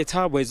ሚኒስትር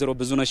ዴኤታ ወይዘሮ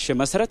ብዙነሽ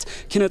መሰረት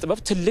ኪነ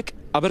ጥበብ ትልቅ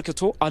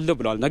አበርክቶ አለው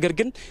ብለዋል። ነገር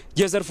ግን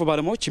የዘርፉ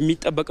ባለሙያዎች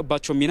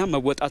የሚጠበቅባቸው ሚና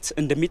መወጣት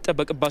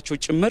እንደሚጠበቅባቸው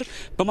ጭምር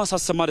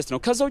በማሳሰብ ማለት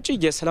ነው። ከዛ ውጪ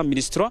የሰላም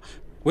ሚኒስትሯ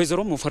ወይዘሮ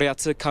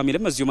ሙፈሪያት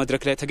ካሚልም እዚሁ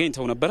መድረክ ላይ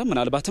ተገኝተው ነበር።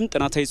 ምናልባትም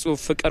ጥናታዊ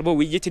ጽሁፍ ቀርቦ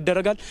ውይይት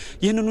ይደረጋል።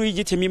 ይህንን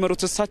ውይይት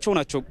የሚመሩት እሳቸው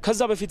ናቸው። ከዛ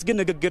በፊት ግን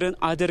ንግግርን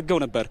አድርገው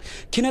ነበር።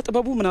 ኪነ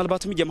ጥበቡ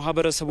ምናልባትም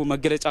የማህበረሰቡ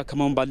መገለጫ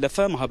ከመሆን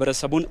ባለፈ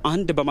ማህበረሰቡን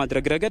አንድ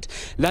በማድረግ ረገድ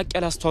ላቅ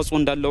ያለ አስተዋጽኦ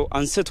እንዳለው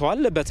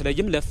አንስተዋል።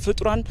 በተለይም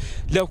ለፍጡራን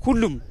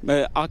ለሁሉም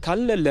አካል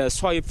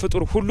ለሰዋዊ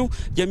ፍጡር ሁሉ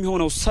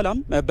የሚሆነው ሰላም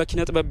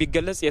በኪነ ጥበብ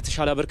ቢገለጽ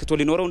የተሻለ አበርክቶ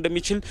ሊኖረው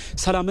እንደሚችል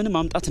ሰላምን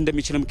ማምጣት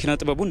እንደሚችልም ኪነ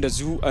ጥበቡ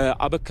እንደዚሁ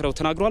አበክረው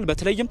ተናግረዋል።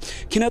 በተለይም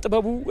ኪነ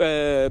ጥበቡ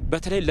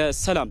በተለይ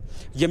ለሰላም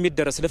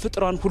የሚደረስ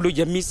ለፍጥሯን ሁሉ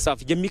የሚጻፍ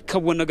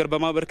የሚከወን ነገር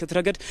በማበርከት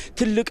ረገድ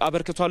ትልቅ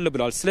አበርክቶ አለ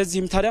ብለዋል።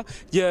 ስለዚህም ታዲያ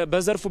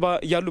በዘርፉ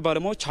ያሉ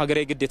ባለሙያዎች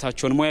ሀገራዊ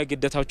ግዴታቸውን ሙያዊ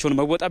ግዴታቸውን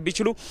መወጣት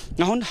ቢችሉ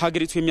አሁን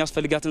ሀገሪቱ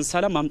የሚያስፈልጋትን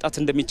ሰላም ማምጣት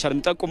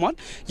እንደሚቻልም ጠቁመዋል።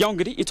 ያው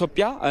እንግዲህ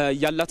ኢትዮጵያ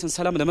ያላትን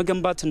ሰላም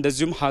ለመገንባት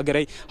እንደዚሁም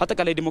ሀገራዊ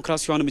አጠቃላይ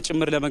ዲሞክራሲዋንም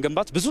ጭምር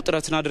ለመገንባት ብዙ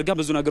ጥረትን አድርጋ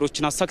ብዙ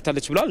ነገሮችን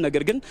አሳክታለች ብለዋል።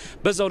 ነገር ግን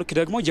በዛው ልክ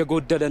ደግሞ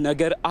የጎደለ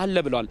ነገር አለ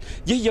ብለዋል።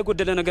 ይህ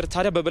የጎደለ ነገር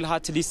ታዲያ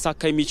በብልሃት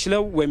ሊሳካ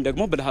የሚችለው ወይም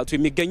ደግሞ ብልሃቱ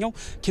የሚገኘው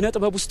ኪነ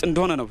ጥበብ ውስጥ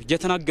እንደሆነ ነው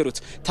የተናገሩት።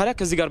 ታዲያ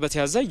ከዚህ ጋር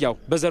በተያያዘ ያው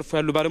በዘርፉ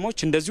ያሉ ባለሙያዎች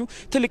እንደዚሁ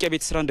ትልቅ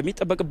የቤት ስራ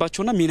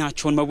እንደሚጠበቅባቸውና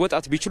ሚናቸውን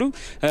መወጣት ቢችሉ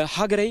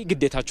ሀገራዊ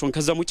ግዴታቸውን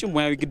ከዛም ውጪ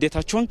ሙያዊ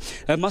ግዴታቸውን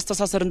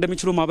ማስተሳሰር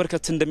እንደሚችሉ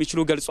ማበርከት እንደሚችሉ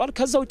ገልጿል።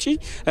 ከዛ ውጪ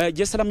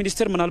የሰላም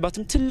ሚኒስቴር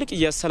ምናልባትም ትልቅ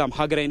የሰላም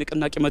ሀገራዊ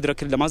ንቅናቄ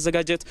መድረክን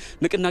ለማዘጋጀት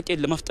ንቅናቄ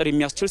ለመፍጠር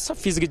የሚያስችል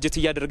ሰፊ ዝግጅት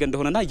እያደረገ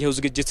እንደሆነና ይሄው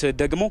ዝግጅት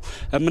ደግሞ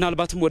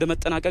ምናልባትም ወደ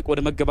መጠናቀቅ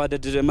ወደ መገባደድ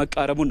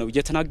መቃረቡን ነው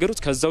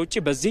የተናገሩት። ከዛ ውጪ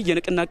በዚህ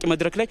የንቅናቄ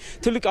መድረክ ላይ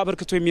ትልቅ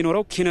አበርክቶ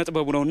የሚኖረው ኪነ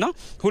ጥበቡ ነውና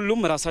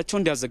ሁሉም ራሳቸው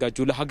እንዲያዘጋጁ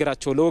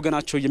ለሀገራቸው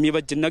ለወገናቸው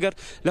የሚበጅ ነገር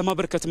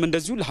ለማበርከትም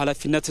እንደዚሁ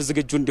ለኃላፊነት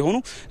ዝግጁ እንዲሆኑ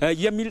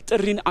የሚል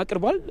ጥሪን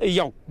አቅርቧል።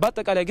 ያው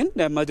በአጠቃላይ ግን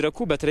መድረኩ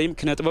በተለይም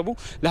ኪነ ጥበቡ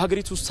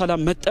ለሀገሪቱ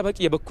ሰላም መጠበቅ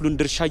የበኩሉን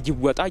ድርሻ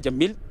ይወጣ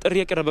የሚል ጥሪ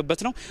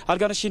የቀረበበት ነው።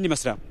 አልጋነሽን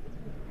ይመስላል።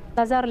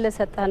 አላዛር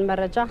ለሰጠን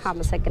መረጃ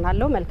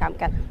አመሰግናለሁ። መልካም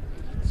ቀን።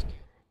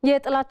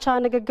 የጥላቻ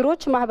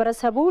ንግግሮች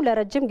ማህበረሰቡ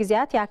ለረጅም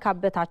ጊዜያት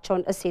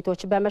ያካበታቸውን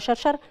እሴቶች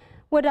በመሸርሸር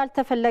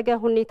ወዳልተፈለገ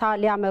ሁኔታ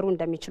ሊያመሩ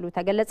እንደሚችሉ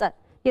ተገለጸ።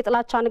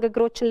 የጥላቻ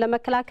ንግግሮችን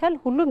ለመከላከል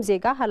ሁሉም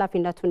ዜጋ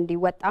ኃላፊነቱን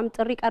እንዲወጣም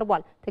ጥሪ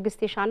ቀርቧል። ትግስት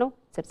የሻነው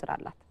ዝርዝር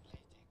አላት።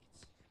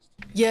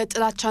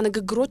 የጥላቻ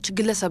ንግግሮች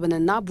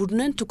ግለሰብንና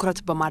ቡድንን ትኩረት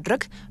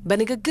በማድረግ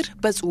በንግግር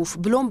በጽሁፍ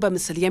ብሎም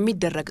በምስል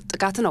የሚደረግ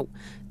ጥቃት ነው።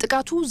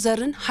 ጥቃቱ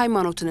ዘርን፣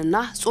 ሃይማኖትንና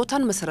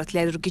ጾታን መሰረት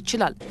ሊያደርግ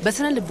ይችላል።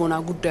 በስነ ልቦና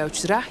ጉዳዮች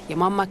ዙሪያ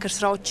የማማከር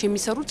ስራዎች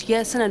የሚሰሩት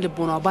የስነ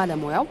ልቦና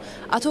ባለሙያው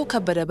አቶ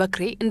ከበደ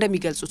በክሬ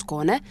እንደሚገልጹት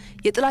ከሆነ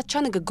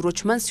የጥላቻ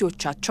ንግግሮች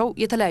መንስኤዎቻቸው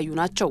የተለያዩ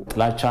ናቸው።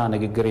 ጥላቻ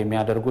ንግግር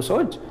የሚያደርጉ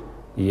ሰዎች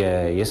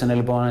የስነ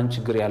ልቦናን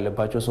ችግር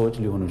ያለባቸው ሰዎች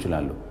ሊሆኑ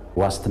ይችላሉ።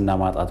 ዋስትና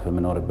ማጣት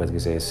በመኖርበት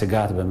ጊዜ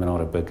ስጋት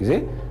በመኖርበት ጊዜ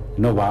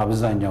ነው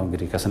በአብዛኛው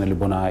እንግዲህ ከስነ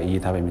ልቦና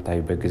እይታ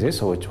በሚታይበት ጊዜ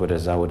ሰዎች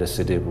ወደዛ ወደ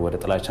ስድብ ወደ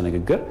ጥላቻ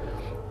ንግግር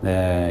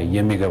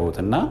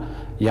የሚገቡትና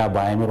ያ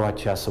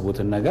በአይምሮአቸው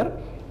ያስቡትን ነገር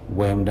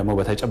ወይም ደግሞ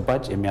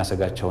በተጨባጭ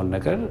የሚያሰጋቸውን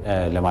ነገር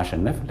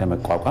ለማሸነፍ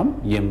ለመቋቋም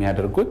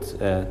የሚያደርጉት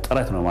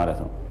ጥረት ነው ማለት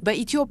ነው።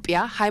 በኢትዮጵያ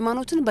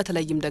ሃይማኖትን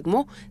በተለይም ደግሞ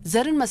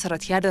ዘርን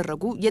መሰረት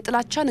ያደረጉ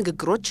የጥላቻ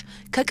ንግግሮች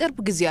ከቅርብ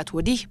ጊዜያት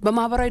ወዲህ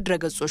በማህበራዊ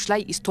ድረገጾች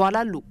ላይ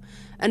ይስተዋላሉ።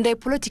 እንደ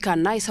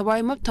የፖለቲካና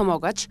የሰብአዊ መብት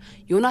ተሟጋች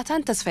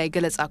ዮናታን ተስፋዬ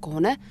ገለጻ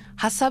ከሆነ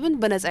ሀሳብን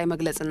በነጻ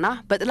የመግለጽና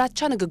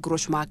በጥላቻ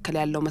ንግግሮች መካከል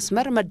ያለው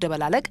መስመር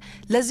መደበላለቅ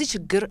ለዚህ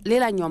ችግር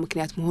ሌላኛው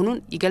ምክንያት መሆኑን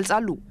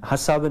ይገልጻሉ።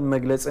 ሀሳብን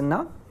መግለጽና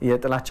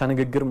የጥላቻ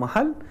ንግግር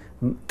መሃል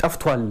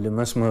ጠፍቷል፣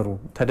 መስመሩ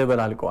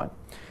ተደበላልቀዋል።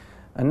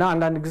 እና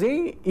አንዳንድ ጊዜ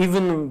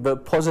ኢቭን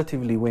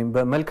በፖዚቲቭሊ ወይም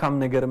በመልካም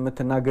ነገር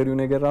የምትናገሪው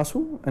ነገር ራሱ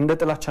እንደ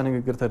ጥላቻ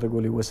ንግግር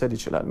ተደርጎ ሊወሰድ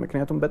ይችላል።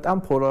 ምክንያቱም በጣም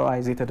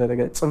ፖላራይዝ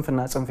የተደረገ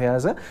ጽንፍና ጽንፍ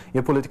የያዘ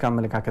የፖለቲካ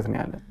አመለካከት ነው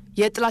ያለ።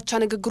 የጥላቻ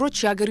ንግግሮች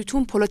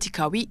የሀገሪቱን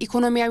ፖለቲካዊ፣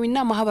 ኢኮኖሚያዊና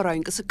ማህበራዊ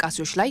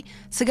እንቅስቃሴዎች ላይ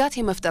ስጋት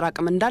የመፍጠር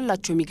አቅም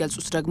እንዳላቸው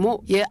የሚገልጹት ደግሞ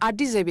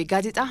የአዲስ ዘይቤ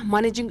ጋዜጣ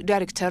ማኔጂንግ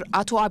ዳይሬክተር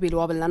አቶ አቤል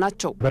ዋበላ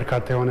ናቸው።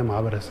 በርካታ የሆነ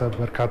ማህበረሰብ፣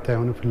 በርካታ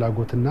የሆነ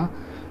ፍላጎትና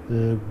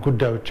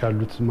ጉዳዮች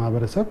ያሉት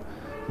ማህበረሰብ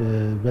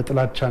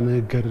በጥላቻ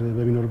ንግግር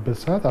በሚኖርበት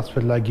ሰዓት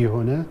አስፈላጊ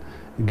የሆነ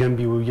ገንቢ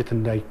ውይይት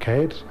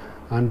እንዳይካሄድ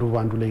አንዱ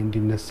ባንዱ ላይ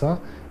እንዲነሳ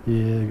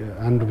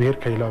አንዱ ብሔር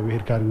ከሌላው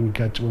ብሔር ጋር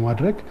የሚጋጭ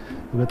በማድረግ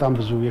በጣም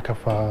ብዙ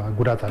የከፋ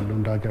ጉዳት አለው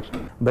እንደ ሀገር።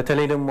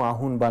 በተለይ ደግሞ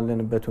አሁን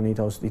ባለንበት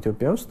ሁኔታ ውስጥ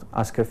ኢትዮጵያ ውስጥ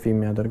አስከፊ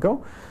የሚያደርገው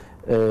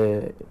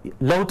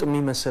ለውጥ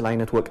የሚመስል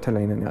አይነት ወቅት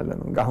ላይ ነን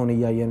ያለነው። አሁን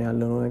እያየን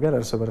ያለነው ነገር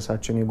እርስ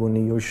በርሳችን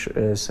የጎንዮሽ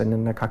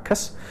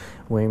ስንነካከስ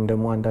ወይም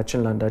ደግሞ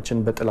አንዳችን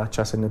ለአንዳችን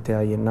በጥላቻ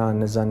ስንተያይና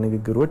እነዛን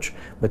ንግግሮች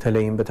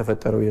በተለይም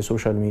በተፈጠረው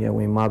የሶሻል ሚዲያ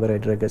ወይም ማህበራዊ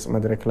ድረገጽ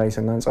መድረክ ላይ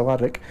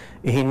ስናንጸባርቅ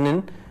ይህንን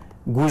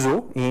ጉዞ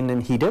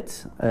ይህንን ሂደት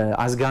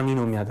አዝጋሚ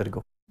ነው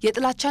የሚያደርገው።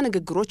 የጥላቻ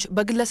ንግግሮች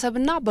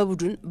በግለሰብና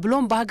በቡድን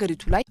ብሎም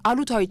በሀገሪቱ ላይ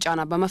አሉታዊ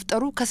ጫና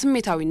በመፍጠሩ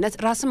ከስሜታዊነት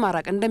ራስን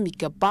ማራቅ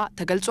እንደሚገባ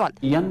ተገልጿል።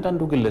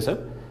 እያንዳንዱ ግለሰብ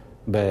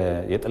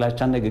የጥላቻ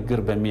ንግግር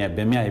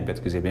በሚያይበት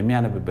ጊዜ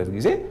በሚያነብበት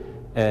ጊዜ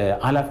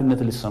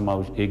ኃላፊነት ሊሰማው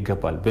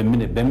ይገባል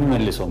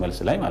በሚመልሰው መልስ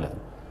ላይ ማለት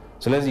ነው።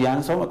 ስለዚህ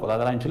ያን ሰው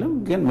መቆጣጠር አንችልም፣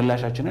 ግን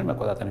ምላሻችንን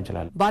መቆጣጠር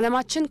እንችላለን።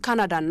 በዓለማችን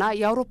ካናዳና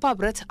የአውሮፓ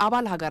ህብረት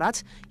አባል ሀገራት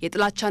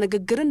የጥላቻ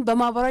ንግግርን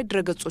በማህበራዊ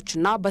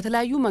ድረገጾችና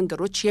በተለያዩ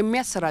መንገዶች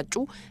የሚያሰራጩ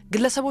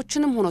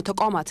ግለሰቦችንም ሆነ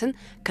ተቋማትን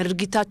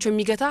ከድርጊታቸው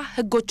የሚገታ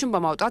ህጎችን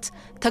በማውጣት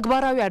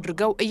ተግባራዊ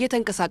አድርገው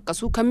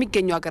እየተንቀሳቀሱ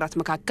ከሚገኙ ሀገራት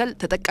መካከል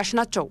ተጠቃሽ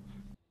ናቸው።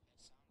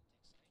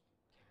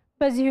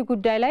 በዚህ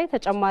ጉዳይ ላይ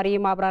ተጨማሪ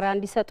ማብራሪያ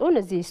እንዲሰጡን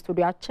እዚህ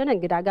ስቱዲዮአችን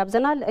እንግዳ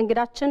ጋብዘናል።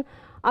 እንግዳችን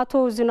አቶ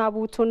ዝናቡ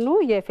ቱኑ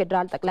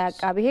የፌደራል ጠቅላይ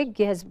አቃቤ ህግ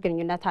የህዝብ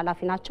ግንኙነት ኃላፊ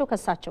ናቸው።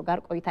 ከሳቸው ጋር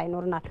ቆይታ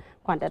ይኖርናል።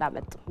 እንኳን ደህና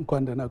መጡ።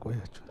 እንኳን ደህና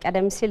ቆያችሁ።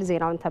 ቀደም ሲል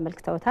ዜናውን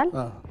ተመልክተውታል።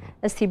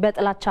 እስቲ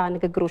በጥላቻ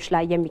ንግግሮች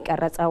ላይ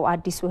የሚቀረጸው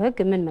አዲሱ ህግ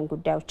ምን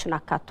ጉዳዮችን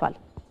አካቷል?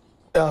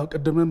 ያው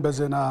ቅድምም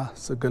በዜና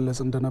ሲገለጽ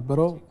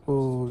እንደነበረው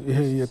ይሄ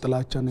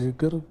የጥላቻ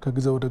ንግግር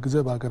ከጊዜ ወደ ጊዜ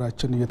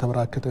በሀገራችን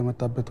እየተበራከተ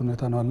የመጣበት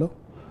ሁኔታ ነው ያለው።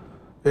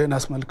 ይህን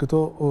አስመልክቶ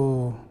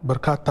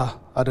በርካታ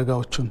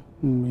አደጋዎችን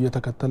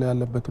እየተከተለ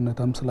ያለበት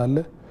ሁኔታም ስላለ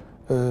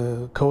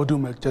ከወዲሁ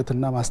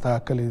መቅጨትና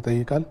ማስተካከል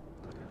ይጠይቃል።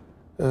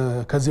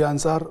 ከዚህ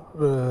አንጻር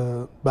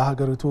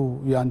በሀገሪቱ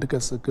የአንድ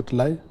ገጽ እቅድ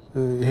ላይ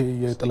ይሄ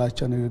የጥላቻ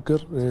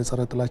ንግግር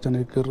የጸረ ጥላቻ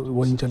ንግግር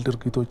ወንጀል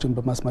ድርጊቶችን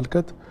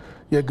በማስመልከት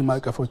የህግ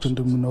ማዕቀፎች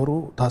እንዲኖሩ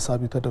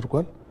ታሳቢ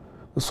ተደርጓል።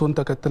 እሱን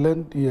ተከትለን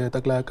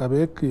የጠቅላይ አቃቤ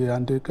ህግ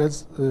የአንድ ገጽ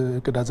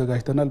እቅድ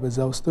አዘጋጅተናል።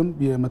 በዛ ውስጥም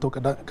የመቶ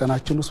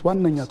ቀናችን ውስጥ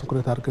ዋነኛ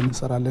ትኩረት አድርገን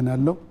እንሰራለን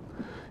ያለው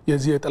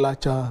የዚህ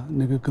የጥላቻ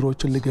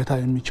ንግግሮችን ሊገታ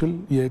የሚችል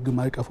የህግ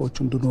ማዕቀፎች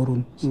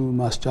እንዲኖሩን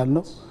ማስቻል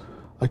ነው።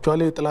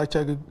 አክቹአሊ የጥላቻ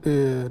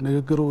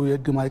ንግግሩ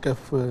የህግ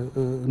ማዕቀፍ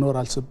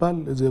ይኖራል ሲባል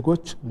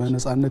ዜጎች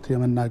በነጻነት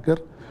የመናገር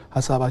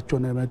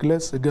ሀሳባቸውን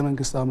የመግለጽ ህገ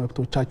መንግስታዊ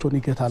መብቶቻቸውን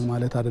ይገታል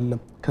ማለት አይደለም።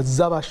 ከዛ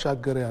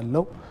ባሻገር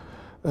ያለው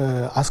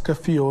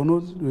አስከፊ የሆኑ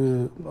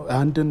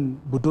አንድን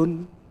ቡድን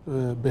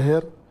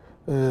ብሔር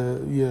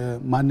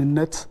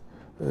የማንነት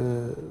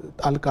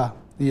ጣልቃ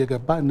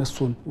እየገባ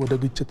እነሱን ወደ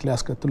ግጭት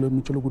ሊያስከትሉ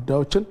የሚችሉ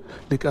ጉዳዮችን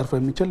ሊቀርፍ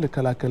የሚችል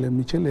ሊከላከል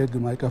የሚችል የህግ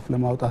ማዕቀፍ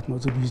ለማውጣት ነው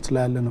ዝግጅት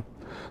ላይ ያለ ነው።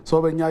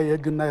 በእኛ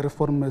የህግና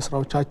የሪፎርም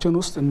ስራዎቻችን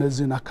ውስጥ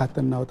እነዚህን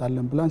አካተን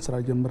እናወጣለን ብለን ስራ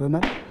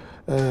ጀምረናል።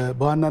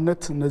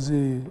 በዋናነት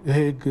እነዚህ ይሄ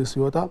ህግ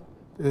ሲወጣ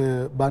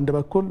በአንድ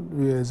በኩል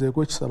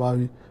የዜጎች ሰብአዊ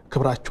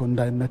ክብራቸው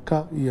እንዳይነካ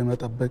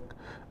የመጠበቅ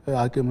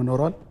አቅም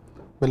ይኖራል።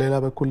 በሌላ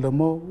በኩል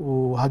ደግሞ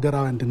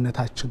ሀገራዊ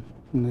አንድነታችን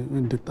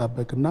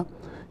እንዲጣበቅና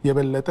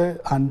የበለጠ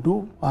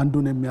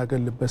አንዱን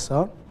የሚያገልበት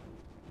ሳይሆን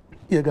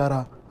የጋራ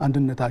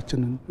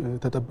አንድነታችንን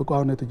ተጠብቆ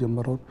አሁን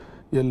የተጀመረውን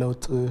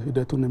የለውጥ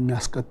ሂደቱን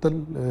የሚያስቀጥል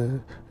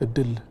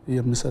እድል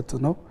የሚሰጥ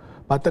ነው።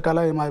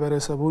 በአጠቃላይ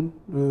የማህበረሰቡን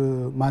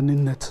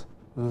ማንነት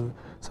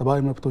ሰብአዊ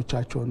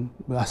መብቶቻቸውን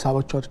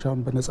ሀሳቦቻቸውን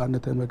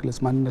በነጻነት የመግለጽ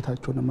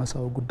ማንነታቸውን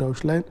የማሳወቅ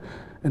ጉዳዮች ላይ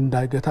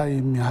እንዳይገታ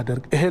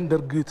የሚያደርግ ይሄን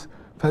ድርጊት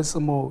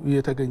ፈጽሞ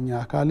የተገኘ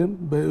አካልም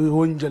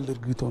በወንጀል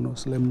ድርጊት ሆኖ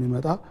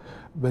ስለሚመጣ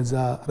በዛ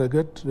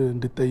ረገድ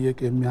እንዲጠየቅ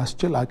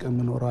የሚያስችል አቅም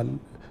ይኖራል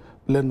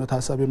ብለን ነው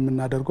ታሳቢ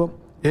የምናደርገው።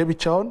 ይሄ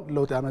ብቻውን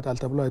ለውጥ ያመጣል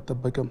ተብሎ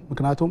አይጠበቅም።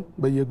 ምክንያቱም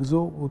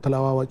በየጊዜው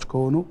ተለዋዋጭ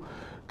ከሆኑ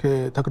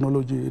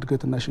ከቴክኖሎጂ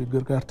እድገትና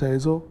ሽግግር ጋር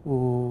ተያይዞ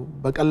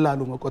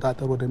በቀላሉ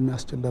መቆጣጠር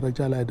ወደሚያስችል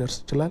ደረጃ ላይ ደርስ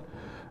ይችላል።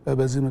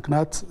 በዚህ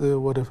ምክንያት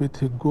ወደፊት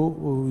ህጉ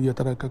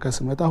እየተረቀቀ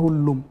ሲመጣ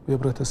ሁሉም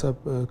የህብረተሰብ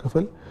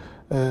ክፍል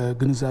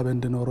ግንዛቤ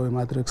እንዲኖረው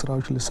የማድረግ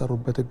ስራዎች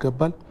ሊሰሩበት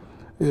ይገባል።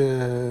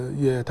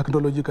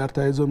 የቴክኖሎጂ ጋር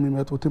ተያይዞ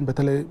የሚመጡትን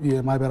በተለይ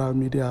የማህበራዊ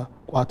ሚዲያ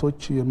ቋቶች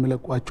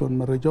የሚለቋቸውን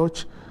መረጃዎች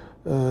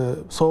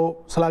ሰው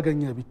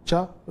ስላገኘ ብቻ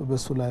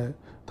በሱ ላይ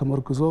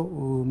ተመርክዞ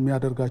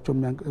የሚያደርጋቸው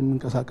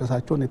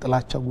የሚንቀሳቀሳቸውን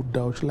የጥላቻ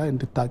ጉዳዮች ላይ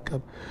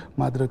እንዲታቀብ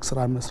ማድረግ ስራ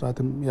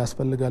መስራትም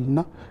ያስፈልጋልና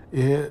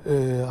ይሄ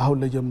አሁን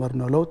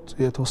ለጀመርነው ለውጥ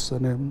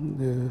የተወሰነ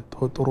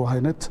ጥሩ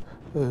አይነት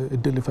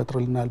እድል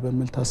ይፈጥርልናል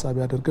በሚል ታሳቢ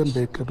አድርገን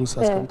በእቅዱ ውስጥ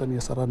አስቀምጠን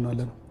እየሰራን ነው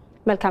ያለነው።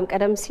 መልካም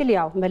ቀደም ሲል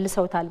ያው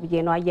መልሰውታል ብዬ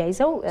ነው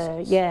አያይዘው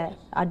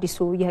የአዲሱ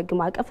የህግ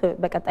ማዕቀፍ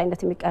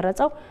በቀጣይነት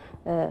የሚቀረጸው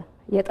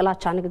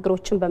የጥላቻ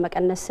ንግግሮችን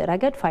በመቀነስ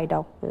ረገድ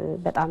ፋይዳው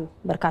በጣም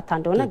በርካታ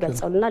እንደሆነ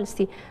ገልጸውልናል። እስቲ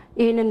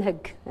ይህንን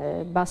ህግ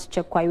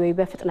በአስቸኳይ ወይ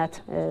በፍጥነት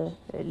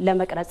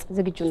ለመቅረጽ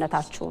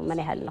ዝግጁነታችሁ ምን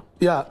ያህል ነው?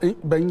 ያ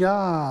በእኛ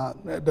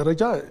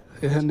ደረጃ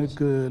ይህን ህግ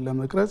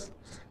ለመቅረጽ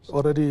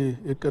ኦልሬዲ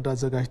እቅድ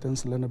አዘጋጅተን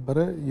ስለነበረ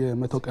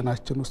የመቶ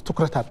ቀናችን ውስጥ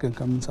ትኩረት አድርገን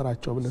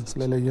ከምንሰራቸው ብለን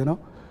ስለለየ ነው።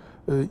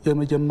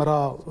 የመጀመሪያ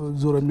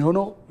ዙር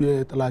የሚሆነው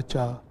የጥላቻ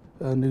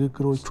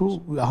ንግግሮቹ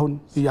አሁን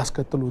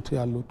እያስከተሉት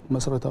ያሉት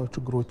መሰረታዊ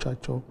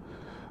ችግሮቻቸው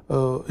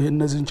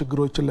እነዚህን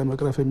ችግሮችን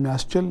ለመቅረፍ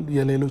የሚያስችል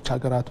የሌሎች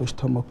ሀገራቶች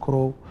ተሞክሮ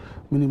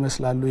ምን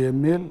ይመስላሉ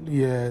የሚል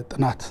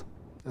የጥናት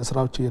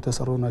ስራዎች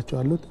እየተሰሩ ናቸው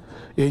ያሉት።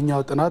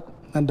 የኛው ጥናት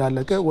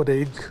እንዳለቀ ወደ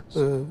ህግ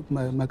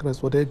መቅረጽ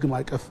ወደ ህግ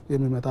ማዕቀፍ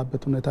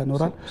የሚመጣበት ሁኔታ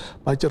ይኖራል።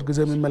 በአጭር ጊዜ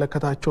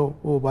የሚመለከታቸው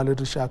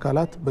ባለድርሻ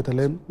አካላት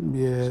በተለይም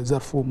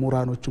የዘርፉ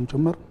ምሁራኖችም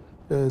ጭምር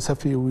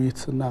ሰፊ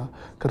ውይይትና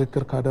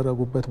ክርክር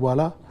ካደረጉበት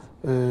በኋላ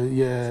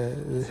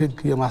የህግ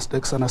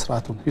የማስደቅ ስነ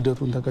ስርዓቱን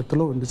ሂደቱን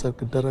ተከትሎ እንዲጸድቅ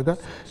ይደረጋል።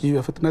 ይህ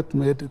በፍጥነት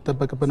መሄድ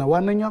ይጠበቅብናል።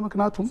 ዋነኛ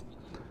ምክንያቱም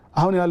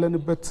አሁን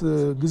ያለንበት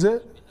ጊዜ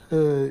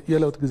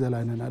የለውጥ ጊዜ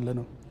ላይ ነን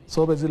ያለነው።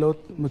 ሰው በዚህ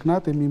ለውጥ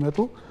ምክንያት የሚመጡ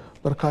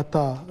በርካታ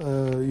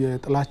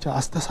የጥላቻ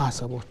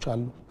አስተሳሰቦች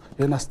አሉ።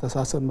 ይህን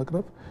አስተሳሰብ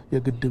መቅረፍ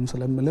የግድም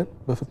ስለምለን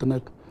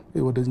በፍጥነት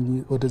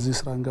ወደዚህ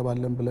ስራ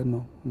እንገባለን ብለን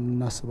ነው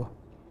እናስበው።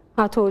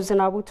 አቶ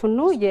ዝናቡ ቱኑ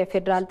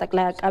የፌዴራል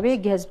ጠቅላይ አቃቤ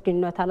ሕግ የህዝብ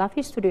ግንኙነት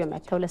ኃላፊ ስቱዲዮ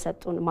መጥተው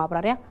ለሰጡን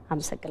ማብራሪያ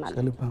አመሰግናለሁ።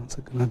 ከልብ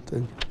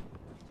አመሰግናለሁ።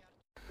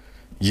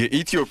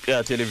 የኢትዮጵያ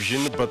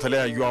ቴሌቪዥን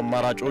በተለያዩ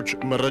አማራጮች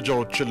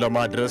መረጃዎችን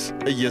ለማድረስ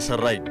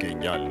እየሰራ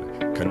ይገኛል።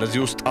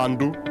 ከነዚህ ውስጥ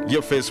አንዱ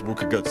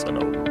የፌስቡክ ገጽ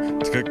ነው።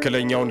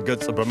 ትክክለኛውን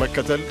ገጽ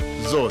በመከተል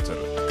ዘወትር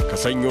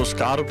ከሰኞ እስከ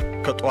አርብ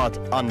ከጠዋት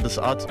 1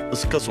 ሰዓት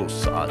እስከ 3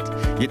 ሰዓት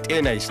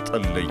የጤና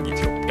ይስጥልኝ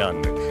ኢትዮጵያን፣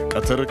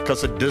 ቀትር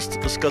ከ6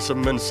 እስከ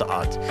 8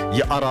 ሰዓት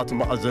የአራት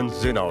ማዕዘን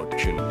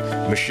ዜናዎችን፣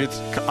 ምሽት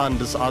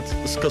ከ1 ሰዓት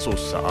እስከ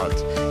 3 ሰዓት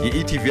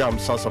የኢቲቪ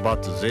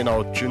 57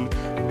 ዜናዎችን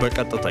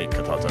በቀጥታ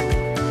ይከታተሉ።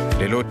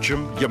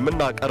 ሌሎችም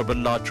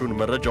የምናቀርብላችሁን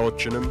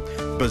መረጃዎችንም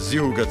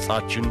በዚሁ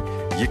ገጻችን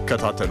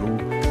ይከታተሉ፣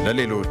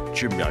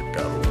 ለሌሎችም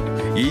ያጋሩ።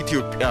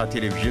 የኢትዮጵያ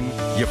ቴሌቪዥን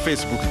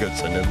የፌስቡክ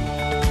ገጽንም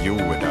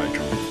ይወዳጁ።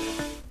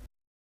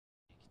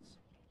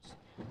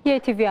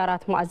 የኢቲቪ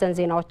አራት ማዕዘን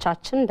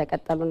ዜናዎቻችን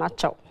እንደቀጠሉ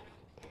ናቸው።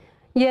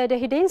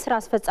 የደኢህዴን ስራ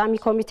አስፈጻሚ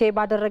ኮሚቴ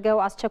ባደረገው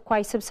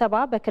አስቸኳይ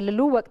ስብሰባ በክልሉ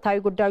ወቅታዊ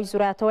ጉዳዮች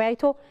ዙሪያ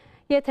ተወያይቶ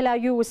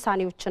የተለያዩ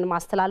ውሳኔዎችን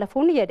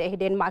ማስተላለፉን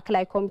የደኢህዴን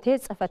ማዕከላዊ ኮሚቴ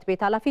ጽህፈት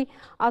ቤት ኃላፊ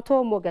አቶ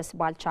ሞገስ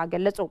ባልቻ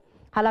ገለጹ።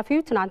 ኃላፊው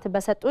ትናንት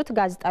በሰጡት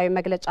ጋዜጣዊ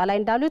መግለጫ ላይ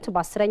እንዳሉት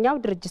በ10ኛው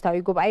ድርጅታዊ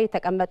ጉባኤ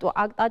የተቀመጡ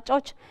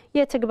አቅጣጫዎች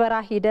የትግበራ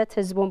ሂደት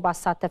ህዝቡን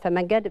ባሳተፈ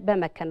መንገድ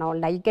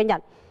በመከናወን ላይ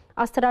ይገኛል።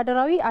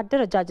 አስተዳደራዊ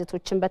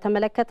አደረጃጀቶችን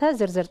በተመለከተ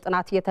ዝርዝር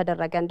ጥናት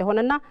እየተደረገ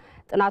እንደሆነና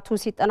ጥናቱ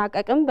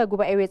ሲጠናቀቅም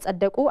በጉባኤው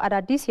የጸደቁ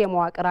አዳዲስ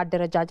የመዋቅር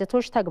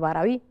አደረጃጀቶች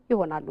ተግባራዊ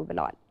ይሆናሉ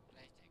ብለዋል።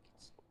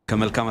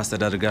 ከመልካም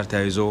አስተዳደር ጋር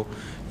ተያይዞ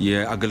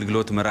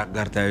የአገልግሎት መራቅ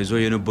ጋር ተያይዞ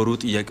የነበሩ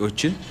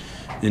ጥያቄዎችን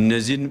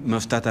እነዚህን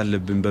መፍታት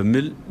አለብን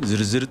በሚል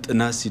ዝርዝር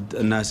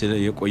ጥናት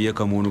የቆየ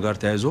ከመሆኑ ጋር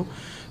ተያይዞ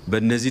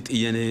በእነዚህ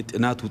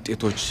ጥናት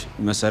ውጤቶች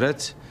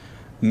መሰረት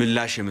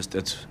ምላሽ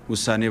የመስጠት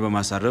ውሳኔ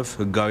በማሳረፍ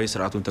ህጋዊ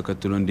ስርዓቱን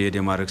ተከትሎ እንዲሄድ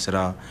የማድረግ ስራ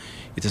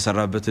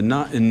የተሰራበትና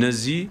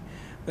እነዚህ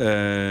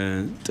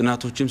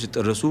ጥናቶችም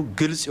ሲጠረሱ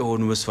ግልጽ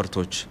የሆኑ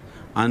መስፈርቶች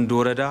አንድ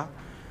ወረዳ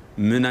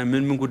ምን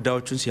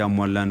ጉዳዮችን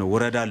ሲያሟላ ነው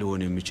ወረዳ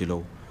ሊሆን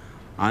የሚችለው፣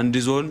 አንድ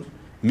ዞን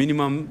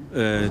ሚኒመም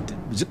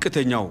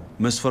ዝቅተኛው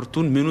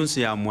መስፈርቱን ምኑን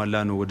ሲያሟላ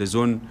ነው ወደ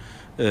ዞን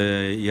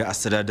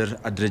የአስተዳደር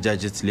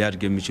አደረጃጀት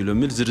ሊያድግ የሚችለው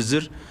የሚል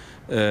ዝርዝር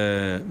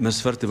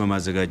መስፈርት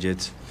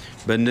በማዘጋጀት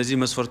በእነዚህ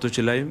መስፈርቶች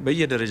ላይ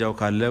በየደረጃው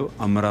ካለ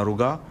አመራሩ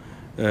ጋር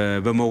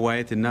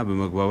በመዋየትና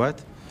በመግባባት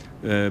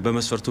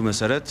በመስፈርቱ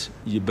መሰረት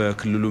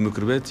በክልሉ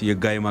ምክር ቤት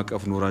የጋይ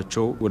ማቀፍ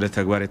ኖራቸው ወደ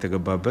ተግባር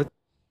የተገባበት።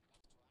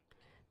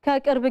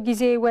 ከቅርብ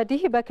ጊዜ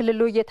ወዲህ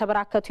በክልሉ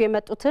እየተበራከቱ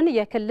የመጡትን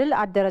የክልል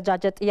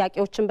አደረጃጀት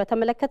ጥያቄዎችን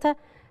በተመለከተ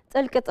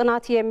ጥልቅ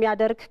ጥናት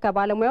የሚያደርግ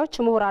ከባለሙያዎች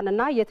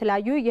ምሁራንና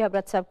የተለያዩ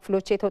የህብረተሰብ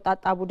ክፍሎች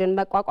የተውጣጣ ቡድን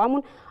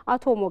መቋቋሙን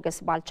አቶ ሞገስ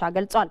ባልቻ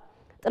ገልጿል።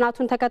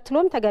 ጥናቱን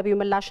ተከትሎም ተገቢው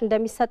ምላሽ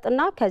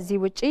እንደሚሰጥና ከዚህ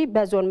ውጪ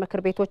በዞን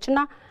ምክር ቤቶችና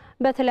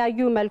በተለያዩ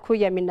መልኩ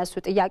የሚነሱ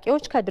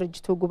ጥያቄዎች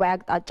ከድርጅቱ ጉባኤ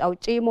አቅጣጫ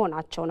ውጪ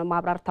መሆናቸውን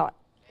አብራርተዋል።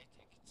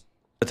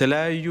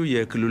 በተለያዩ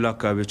የክልሉ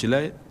አካባቢዎች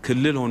ላይ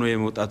ክልል ሆኖ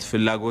የመውጣት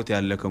ፍላጎት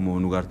ያለ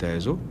ከመሆኑ ጋር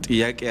ተያይዞ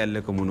ጥያቄ ያለ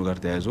ከመሆኑ ጋር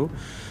ተያይዞ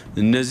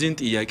እነዚህን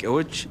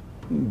ጥያቄዎች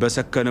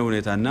በሰከነ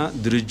ሁኔታና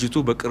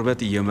ድርጅቱ በቅርበት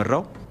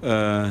እየመራው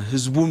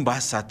ህዝቡን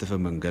ባሳተፈ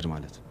መንገድ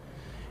ማለት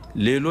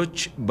ሌሎች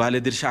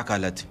ባለድርሻ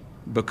አካላት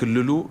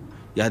በክልሉ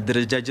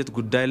ያደረጃጀት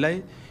ጉዳይ ላይ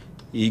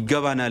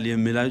ይገባናል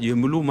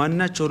የሚሉ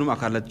ማናቸውንም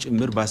አካላት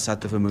ጭምር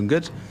ባሳተፈ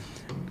መንገድ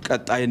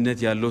ቀጣይነት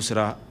ያለው ስራ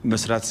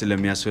መስራት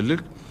ስለሚያስፈልግ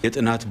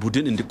የጥናት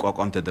ቡድን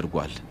እንዲቋቋም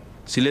ተደርጓል።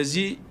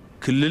 ስለዚህ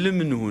ክልልም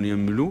እንሁን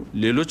የሚሉ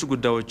ሌሎች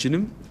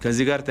ጉዳዮችንም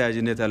ከዚህ ጋር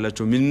ተያያዥነት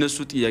ያላቸው የሚነሱ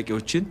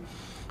ጥያቄዎችን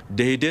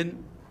ደህደን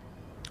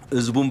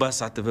ህዝቡን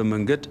ባሳተፈ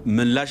መንገድ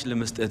ምላሽ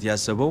ለመስጠት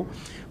ያሰበው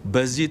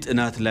በዚህ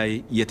ጥናት ላይ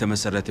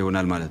የተመሰረተ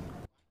ይሆናል ማለት ነው።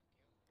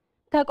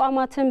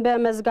 ተቋማትን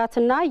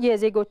በመዝጋትና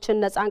የዜጎችን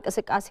ነፃ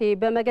እንቅስቃሴ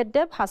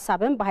በመገደብ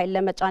ሐሳብን በኃይል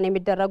ለመጫን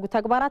የሚደረጉ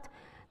ተግባራት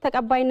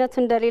ተቀባይነት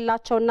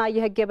እንደሌላቸውና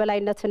የህግ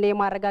የበላይነትን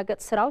የማረጋገጥ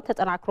ስራው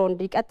ተጠናክሮ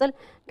እንዲቀጥል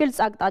ግልጽ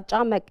አቅጣጫ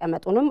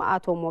መቀመጡንም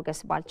አቶ ሞገስ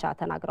ባልቻ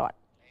ተናግረዋል።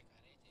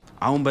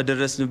 አሁን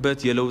በደረስንበት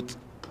የለውጥ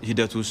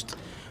ሂደት ውስጥ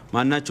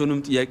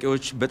ማናቸውንም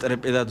ጥያቄዎች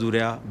በጠረጴዛ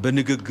ዙሪያ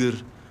በንግግር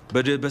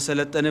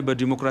በሰለጠነ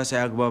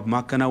በዲሞክራሲያዊ አግባብ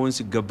ማከናወን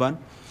ሲገባን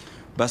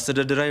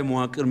በአስተዳደራዊ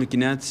መዋቅር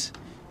ምክንያት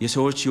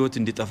የሰዎች ህይወት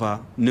እንዲጠፋ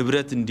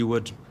ንብረት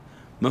እንዲወድ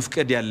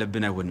መፍቀድ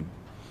ያለብን አይሆንም።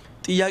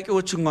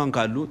 ጥያቄዎች እንኳን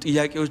ካሉ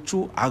ጥያቄዎቹ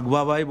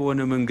አግባባዊ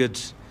በሆነ መንገድ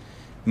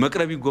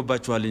መቅረብ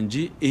ይገባቸዋል እንጂ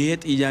ይሄ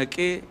ጥያቄ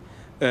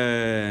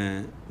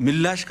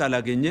ምላሽ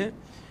ካላገኘ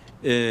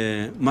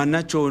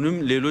ማናቸውንም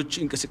ሌሎች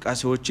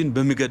እንቅስቃሴዎችን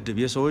በሚገድብ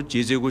የሰዎች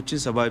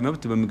የዜጎችን ሰብአዊ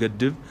መብት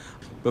በሚገድብ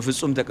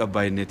በፍጹም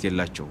ተቀባይነት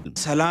የላቸው።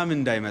 ሰላም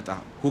እንዳይመጣ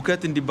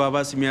ሁከት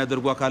እንዲባባስ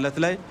የሚያደርጉ አካላት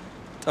ላይ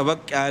ጠበቅ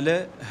ያለ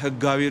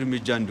ህጋዊ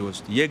እርምጃ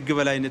እንዲወስድ የህግ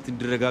በላይነት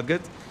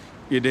እንዲረጋገጥ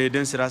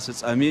የደህደን ስራ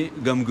አስፈጻሚ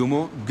ገምግሞ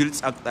ግልጽ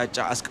አቅጣጫ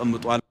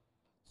አስቀምጧል።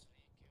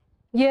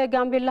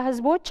 የጋምቤላ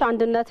ህዝቦች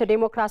አንድነት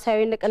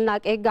ዴሞክራሲያዊ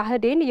ንቅናቄ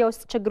ጋህዴን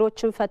የውስጥ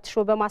ችግሮችን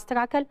ፈትሾ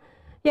በማስተካከል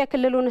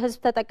የክልሉን ህዝብ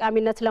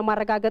ተጠቃሚነት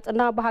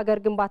ለማረጋገጥና በሀገር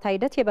ግንባታ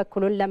ሂደት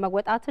የበኩሉን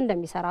ለመወጣት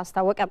እንደሚሰራ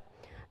አስታወቀ።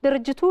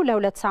 ድርጅቱ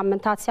ለሁለት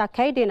ሳምንታት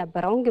ሲያካሂድ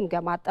የነበረውን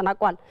ግምገማ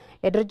አጠናቋል።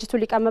 የድርጅቱ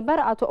ሊቀመንበር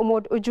አቶ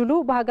ኦሞድ ኡጁሉ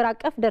በሀገር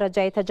አቀፍ ደረጃ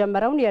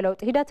የተጀመረውን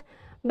የለውጥ ሂደት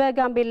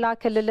በጋምቤላ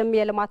ክልልም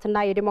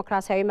የልማትና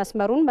የዲሞክራሲያዊ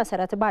መስመሩን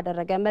መሰረት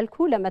ባደረገ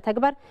መልኩ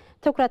ለመተግበር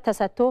ትኩረት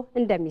ተሰጥቶ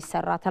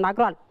እንደሚሰራ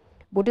ተናግሯል።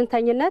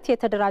 ቡድንተኝነት፣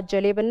 የተደራጀ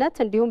ሌብነት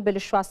እንዲሁም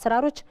ብልሹ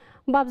አሰራሮች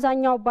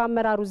በአብዛኛው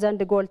በአመራሩ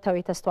ዘንድ ጎልተው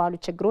የተስተዋሉ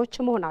ችግሮች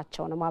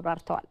መሆናቸውን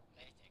አብራርተዋል።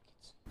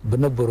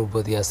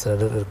 በነበሩበት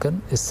የአስተዳደር እርከን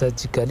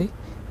ስትራቴጂካሊ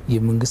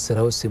የመንግስት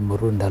ስራዎች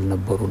ሲመሩ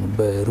እንዳልነበሩ ነው።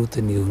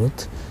 በሩቲን የሆኑት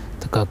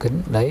ጥቃቅን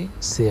ላይ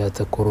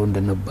ሲያተኮሩ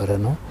እንደነበረ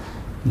ነው።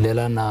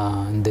 ሌላና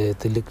እንደ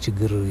ትልቅ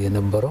ችግር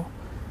የነበረው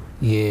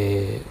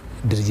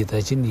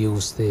የድርጅታችን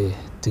የውስጥ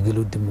ትግሉ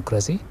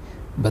ዲሞክራሲ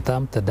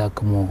በጣም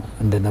ተዳክሞ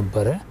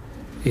እንደነበረ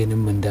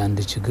ይህንም እንደ አንድ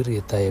ችግር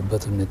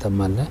የታየበት ሁኔታም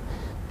አለ።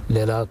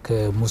 ሌላ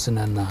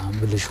ከሙስናና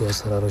ብልሹ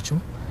አሰራሮችም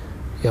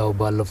ያው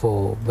ባለፈው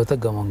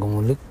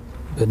በተገመገሙ ልክ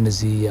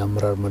በእነዚህ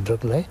የአመራር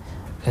መድረክ ላይ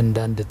እንደ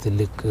አንድ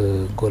ትልቅ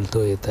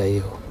ጎልቶ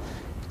የታየው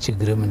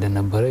ችግርም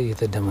እንደነበረ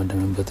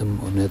የተደመደመበትም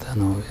ሁኔታ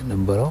ነው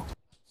የነበረው።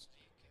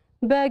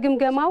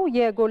 በግምገማው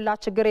የጎላ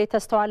ችግር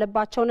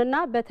የተስተዋለባቸውንና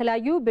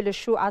በተለያዩ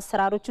ብልሹ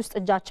አሰራሮች ውስጥ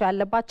እጃቸው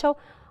ያለባቸው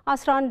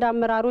 11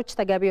 አመራሮች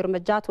ተገቢው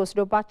እርምጃ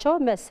ተወስዶባቸው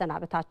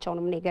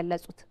መሰናበታቸውንም ነው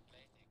የገለጹት።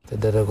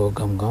 ተደረገው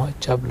ግምገማ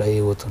ጫፍ ላይ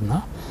የወጡና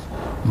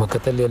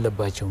መከተል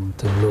የለባቸውም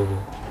ተብሎ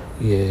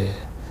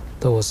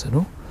የተወሰኑ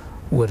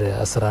ወደ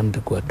 11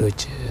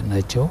 ጓዶች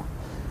ናቸው።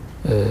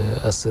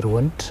 10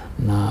 ወንድ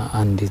እና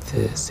አንዲት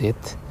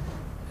ሴት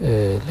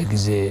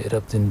ለጊዜ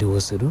ረፍት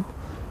እንዲወሰዱ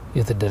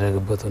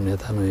የተደረገበት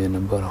ሁኔታ ነው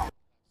የነበረው።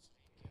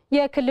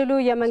 የክልሉ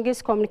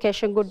የመንግስት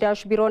ኮሚኒኬሽን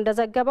ጉዳዮች ቢሮ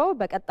እንደዘገበው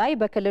በቀጣይ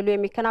በክልሉ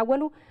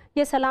የሚከናወኑ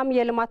የሰላም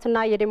የልማትና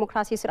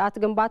የዲሞክራሲ ስርዓት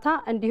ግንባታ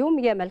እንዲሁም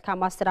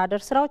የመልካም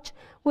አስተዳደር ስራዎች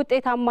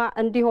ውጤታማ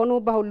እንዲሆኑ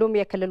በሁሉም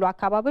የክልሉ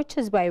አካባቢዎች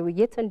ህዝባዊ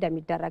ውይይት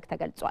እንደሚደረግ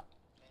ተገልጿል።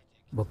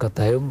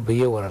 በቀጣዩም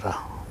በየወረዳ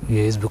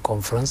የህዝብ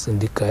ኮንፈረንስ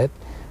እንዲካሄድ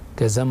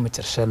ከዛም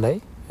መጨረሻ ላይ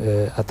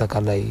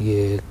አጠቃላይ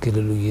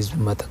የክልሉ የህዝብ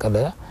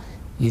ማጠቃለያ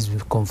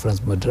የህዝብ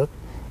ኮንፈረንስ መድረክ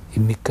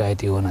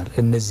የሚካሄድ ይሆናል።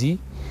 እነዚህ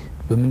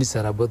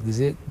በምንሰራበት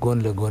ጊዜ ጎን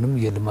ለጎንም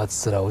የልማት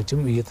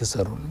ስራዎችም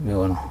እየተሰሩ ነው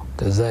የሚሆነው።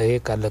 ከዛ ይሄ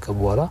ካለቀ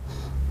በኋላ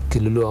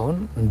ክልሉ አሁን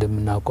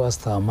እንደምናውቀው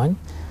አስተማማኝ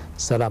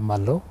ሰላም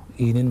አለው።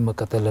 ይህንን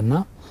መቀጠልና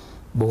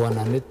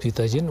በዋናነት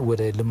ፊታችን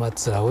ወደ ልማት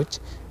ስራዎች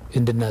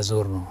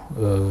እንድናዞር ነው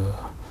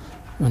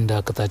እንደ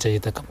አቅጣጫ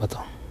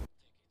የተቀመጠው።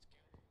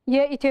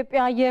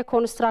 የኢትዮጵያ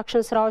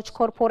የኮንስትራክሽን ስራዎች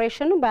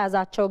ኮርፖሬሽን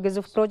በያዛቸው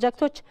ግዙፍ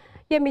ፕሮጀክቶች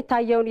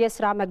የሚታየውን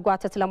የስራ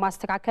መጓተት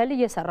ለማስተካከል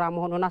እየሰራ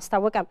መሆኑን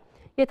አስታወቀ።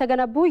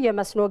 የተገነቡ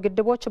የመስኖ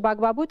ግድቦች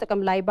በአግባቡ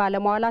ጥቅም ላይ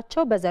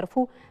ባለመዋላቸው በዘርፉ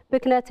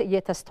ብክነት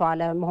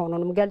እየተስተዋለ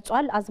መሆኑንም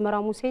ገልጿል። አዝመራ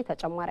ሙሴ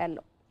ተጨማሪ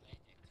አለው።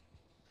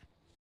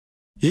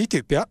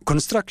 የኢትዮጵያ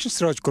ኮንስትራክሽን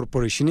ስራዎች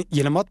ኮርፖሬሽን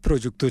የልማት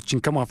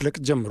ፕሮጀክቶችን ከማፍለቅ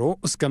ጀምሮ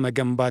እስከ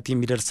መገንባት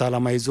የሚደርስ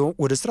ዓላማ ይዞ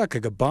ወደ ስራ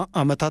ከገባ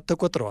ዓመታት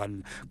ተቆጥረዋል።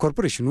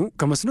 ኮርፖሬሽኑ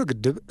ከመስኖ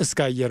ግድብ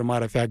እስከ አየር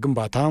ማረፊያ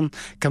ግንባታ፣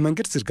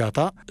 ከመንገድ ዝርጋታ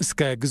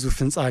እስከ ግዙፍ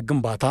ህንፃ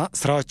ግንባታ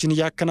ስራዎችን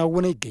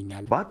እያከናወነ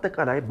ይገኛል።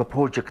 በአጠቃላይ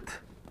በፕሮጀክት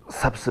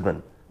ሰብስበን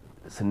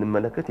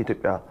ስንመለከት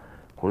የኢትዮጵያ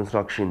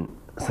ኮንስትራክሽን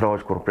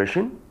ስራዎች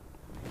ኮርፖሬሽን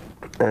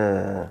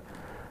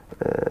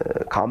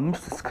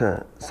ከ5 እስከ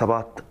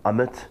 7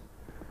 ዓመት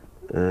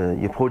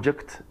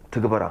የፕሮጀክት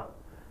ትግበራ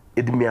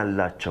እድሜ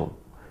ያላቸው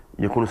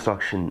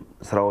የኮንስትራክሽን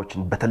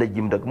ስራዎችን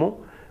በተለይም ደግሞ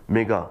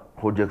ሜጋ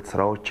ፕሮጀክት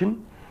ስራዎችን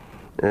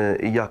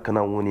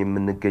እያከናወነ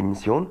የምንገኝ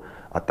ሲሆን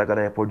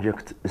አጠቃላይ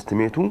ፕሮጀክት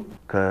እስቲሜቱ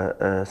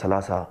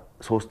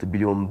ከ33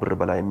 ቢሊዮን ብር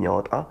በላይ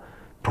የሚያወጣ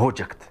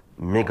ፕሮጀክት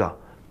ሜጋ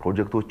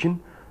ፕሮጀክቶችን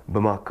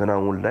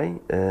በማከናወን ላይ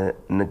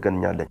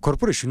እንገኛለን።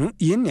 ኮርፖሬሽኑ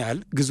ይህን ያህል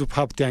ግዙፍ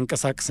ሀብት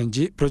ያንቀሳቅስ እንጂ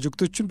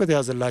ፕሮጀክቶችን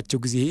በተያዘላቸው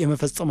ጊዜ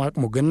የመፈጸም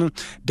አቅሙ ግን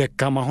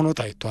ደካማ ሆኖ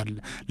ታይቷል።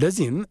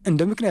 ለዚህም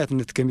እንደ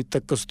ምክንያትነት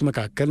ከሚጠቀሱት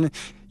መካከል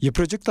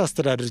የፕሮጀክት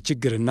አስተዳደር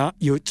ችግርና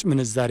የውጭ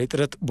ምንዛሬ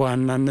እጥረት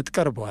በዋናነት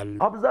ቀርበዋል።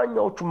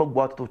 አብዛኛዎቹ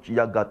መጓተቶች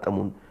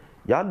እያጋጠሙን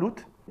ያሉት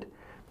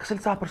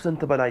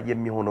ከ60% በላይ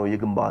የሚሆነው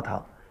የግንባታ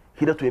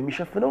ሂደቱ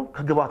የሚሸፍነው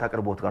ከግብዓት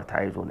አቅርቦት ጋር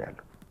ተያይዞ ነው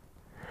ያለው።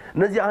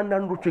 እነዚህ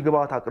አንዳንዶቹ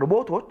የግብዓት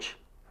አቅርቦቶች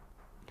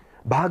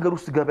በሀገር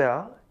ውስጥ ገበያ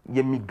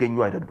የሚገኙ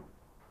አይደሉም።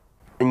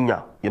 እኛ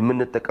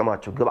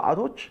የምንጠቀማቸው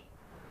ግብዓቶች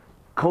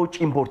ከውጭ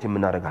ኢምፖርት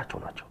የምናደርጋቸው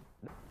ናቸው።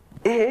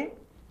 ይሄ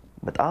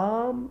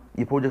በጣም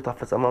የፕሮጀክት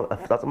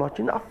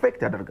አፈጻጸማችንን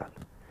አፌክት ያደርጋል።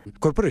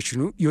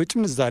 ኮርፖሬሽኑ የውጭ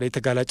ምንዛሬ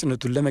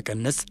ተጋላጭነቱን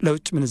ለመቀነስ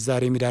ለውጭ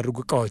ምንዛሬ የሚዳርጉ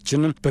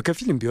እቃዎችን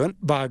በከፊልም ቢሆን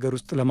በሀገር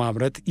ውስጥ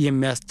ለማምረት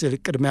የሚያስችል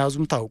እቅድ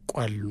መያዙም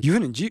ታውቋል።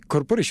 ይሁን እንጂ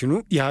ኮርፖሬሽኑ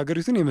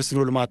የሀገሪቱን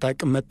የመስኖ ልማት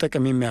አቅም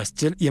መጠቀም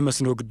የሚያስችል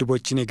የመስኖ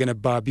ግድቦችን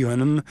የገነባ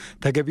ቢሆንም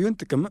ተገቢውን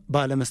ጥቅም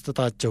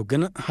ባለመስጠታቸው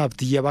ግን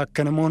ሀብት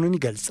እየባከነ መሆኑን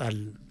ይገልጻል።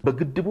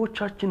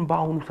 በግድቦቻችን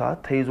በአሁኑ ሰዓት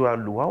ተይዞ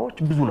ያሉ ውሃዎች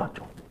ብዙ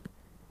ናቸው።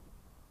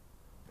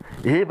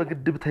 ይሄ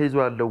በግድብ ተይዞ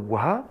ያለው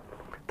ውሃ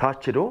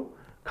ታችዶ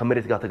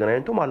ከመሬት ጋር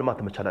ተገናኝቶ ማልማት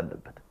መቻል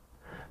አለበት።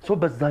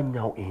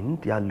 በዛኛው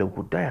ኤንድ ያለው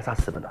ጉዳይ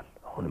ያሳስበናል።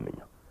 አሁንም እኛ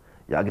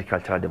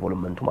የአግሪካልቸራል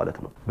ዴቨሎፕመንቱ ማለት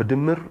ነው።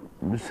 በድምር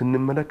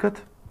ስንመለከት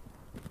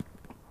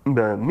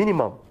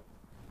በሚኒማም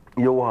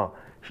የውሃ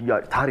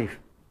ሽያጭ ታሪፍ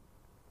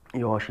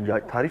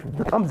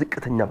በጣም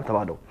ዝቅተኛ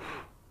በተባለው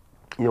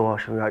የውሃ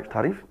ሽያጭ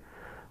ታሪፍ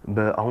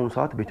በአሁኑ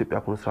ሰዓት በኢትዮጵያ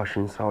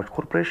ኮንስትራክሽን ስራዎች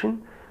ኮርፖሬሽን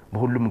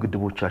በሁሉም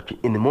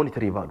ግድቦቻችን ኢን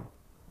ሞኒተሪ ቫሉ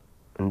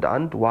እንደ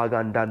አንድ ዋጋ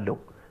እንዳለው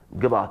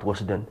ግብዓት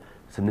ወስደን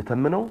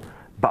ስንተምነው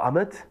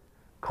በአመት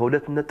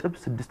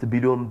ከ2.6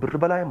 ቢሊዮን ብር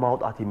በላይ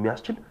ማውጣት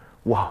የሚያስችል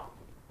ውሃ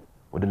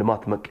ወደ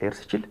ልማት መቀየር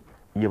ሲችል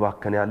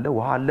እየባከነ ያለ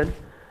ውሃ አለን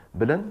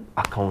ብለን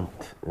አካውንት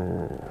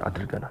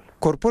አድርገናል።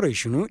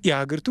 ኮርፖሬሽኑ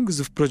የሀገሪቱን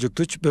ግዙፍ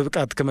ፕሮጀክቶች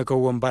በብቃት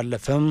ከመከወን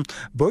ባለፈም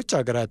በውጭ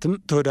ሀገራትም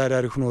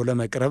ተወዳዳሪ ሆኖ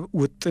ለመቅረብ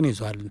ውጥን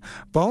ይዟል።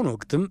 በአሁኑ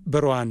ወቅትም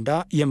በሩዋንዳ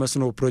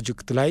የመስኖ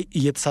ፕሮጀክት ላይ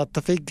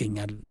እየተሳተፈ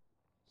ይገኛል።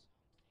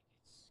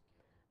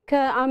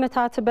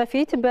 ከዓመታት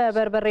በፊት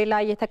በበርበሬ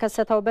ላይ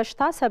የተከሰተው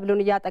በሽታ ሰብሉን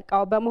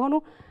እያጠቃው በመሆኑ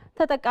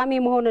ተጠቃሚ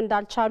መሆን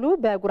እንዳልቻሉ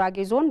በጉራጌ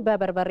ዞን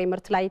በበርበሬ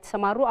ምርት ላይ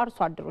የተሰማሩ አርሶ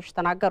አደሮች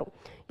ተናገሩ።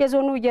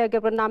 የዞኑ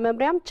የግብርና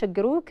መምሪያም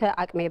ችግሩ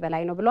ከአቅሜ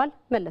በላይ ነው ብሏል።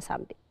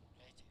 መለሳምዴ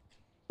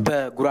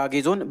በጉራጌ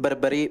ዞን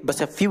በርበሬ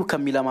በሰፊው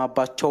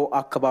ከሚለማባቸው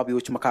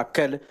አካባቢዎች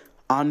መካከል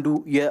አንዱ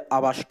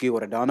የአባሽጌ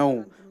ወረዳ ነው።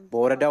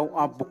 በወረዳው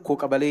አቡኮ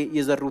ቀበሌ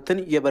የዘሩትን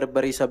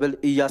የበርበሬ ሰብል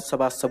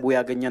እያሰባሰቡ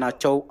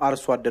ያገኘናቸው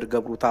አርሶ አደር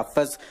ገብሩ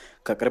ታፈስ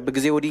ከቅርብ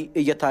ጊዜ ወዲህ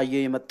እየታየ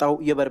የመጣው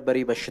የበርበሬ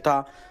በሽታ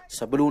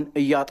ሰብሉን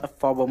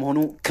እያጠፋው በመሆኑ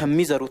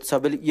ከሚዘሩት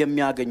ሰብል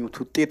የሚያገኙት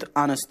ውጤት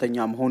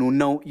አነስተኛ መሆኑን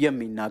ነው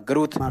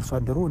የሚናገሩት። አርሶ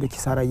አደሩ ወደ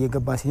ኪሳራ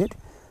እየገባ ሲሄድ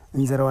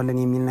እንዘራዋለን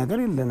የሚል ነገር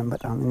የለንም።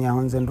 በጣም እኔ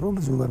አሁን ዘንድሮ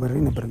ብዙ በርበሬ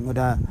ነበረኝ፣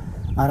 ወደ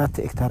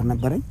 4 ሄክታር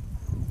ነበረኝ።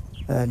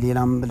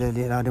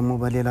 ሌላ ደግሞ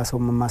በሌላ ሰው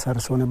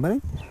መማሳርሰው ነበረኝ።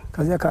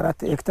 ከዚያ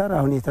ከ4 ሄክታር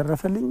አሁን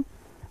የተረፈልኝ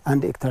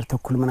 1 ሄክታር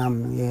ተኩል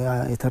ምናምን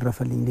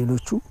የተረፈልኝ፣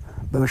 ሌሎቹ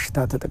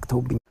በበሽታ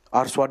ተጠቅተውብኝ።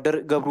 አርሶ አደር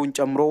ገብሩን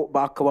ጨምሮ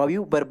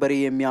በአካባቢው በርበሬ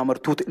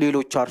የሚያመርቱት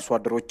ሌሎች አርሶ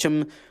አደሮችም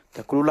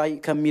ተክሉ ላይ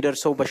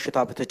ከሚደርሰው በሽታ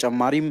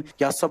በተጨማሪም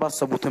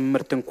ያሰባሰቡትን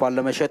ምርት እንኳን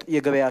ለመሸጥ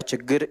የገበያ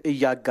ችግር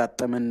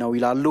እያጋጠመን ነው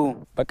ይላሉ።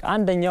 በቃ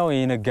አንደኛው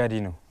የነጋዴ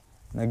ነው።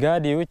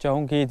 ነጋዴዎች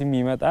አሁን ከየትም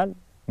ይመጣል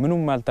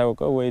ምኑም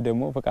አልታወቀው ወይ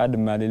ደግሞ ፈቃድ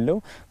ማለለው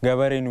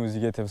ገበሬ ነው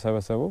እዚህ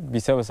የተሰበሰበው።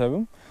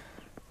 ቢሰበሰብም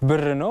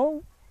ብር ነው።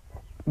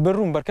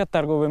 ብሩን በርከት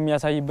አድርጎ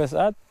በሚያሳይበት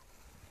ሰዓት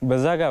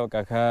በዛ ጋር በቃ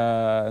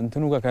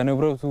ከእንትኑ ጋር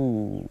ከንብረቱ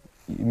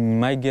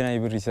ማይገናኝ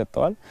ብር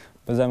ይሰጣዋል።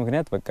 በዛ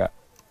ምክንያት በቃ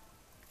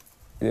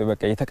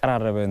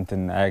የተቀራረበ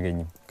እንትን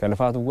አያገኝም።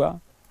 ከልፋቱ ጋር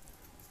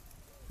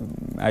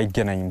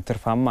አይገናኝም።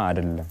 ትርፋማ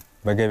አይደለም።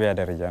 በገበያ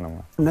ደረጃ ነው።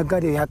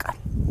 ነጋዴው ያውቃል።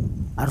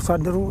 አርሶ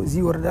አደሩ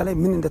እዚህ ወረዳ ላይ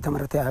ምን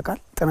እንደተመረተ ያውቃል።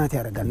 ጥናት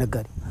ያደርጋል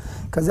ነጋዴው።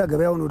 ከዛ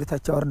ገበያውን ወደ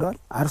ታች ያወርደዋል።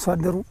 አርሶ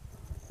አደሩ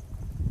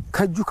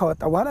ከጁ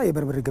ካወጣ በኋላ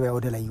የበርበሬ ገበያ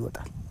ወደ ላይ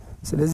ይወጣል። ስለዚህ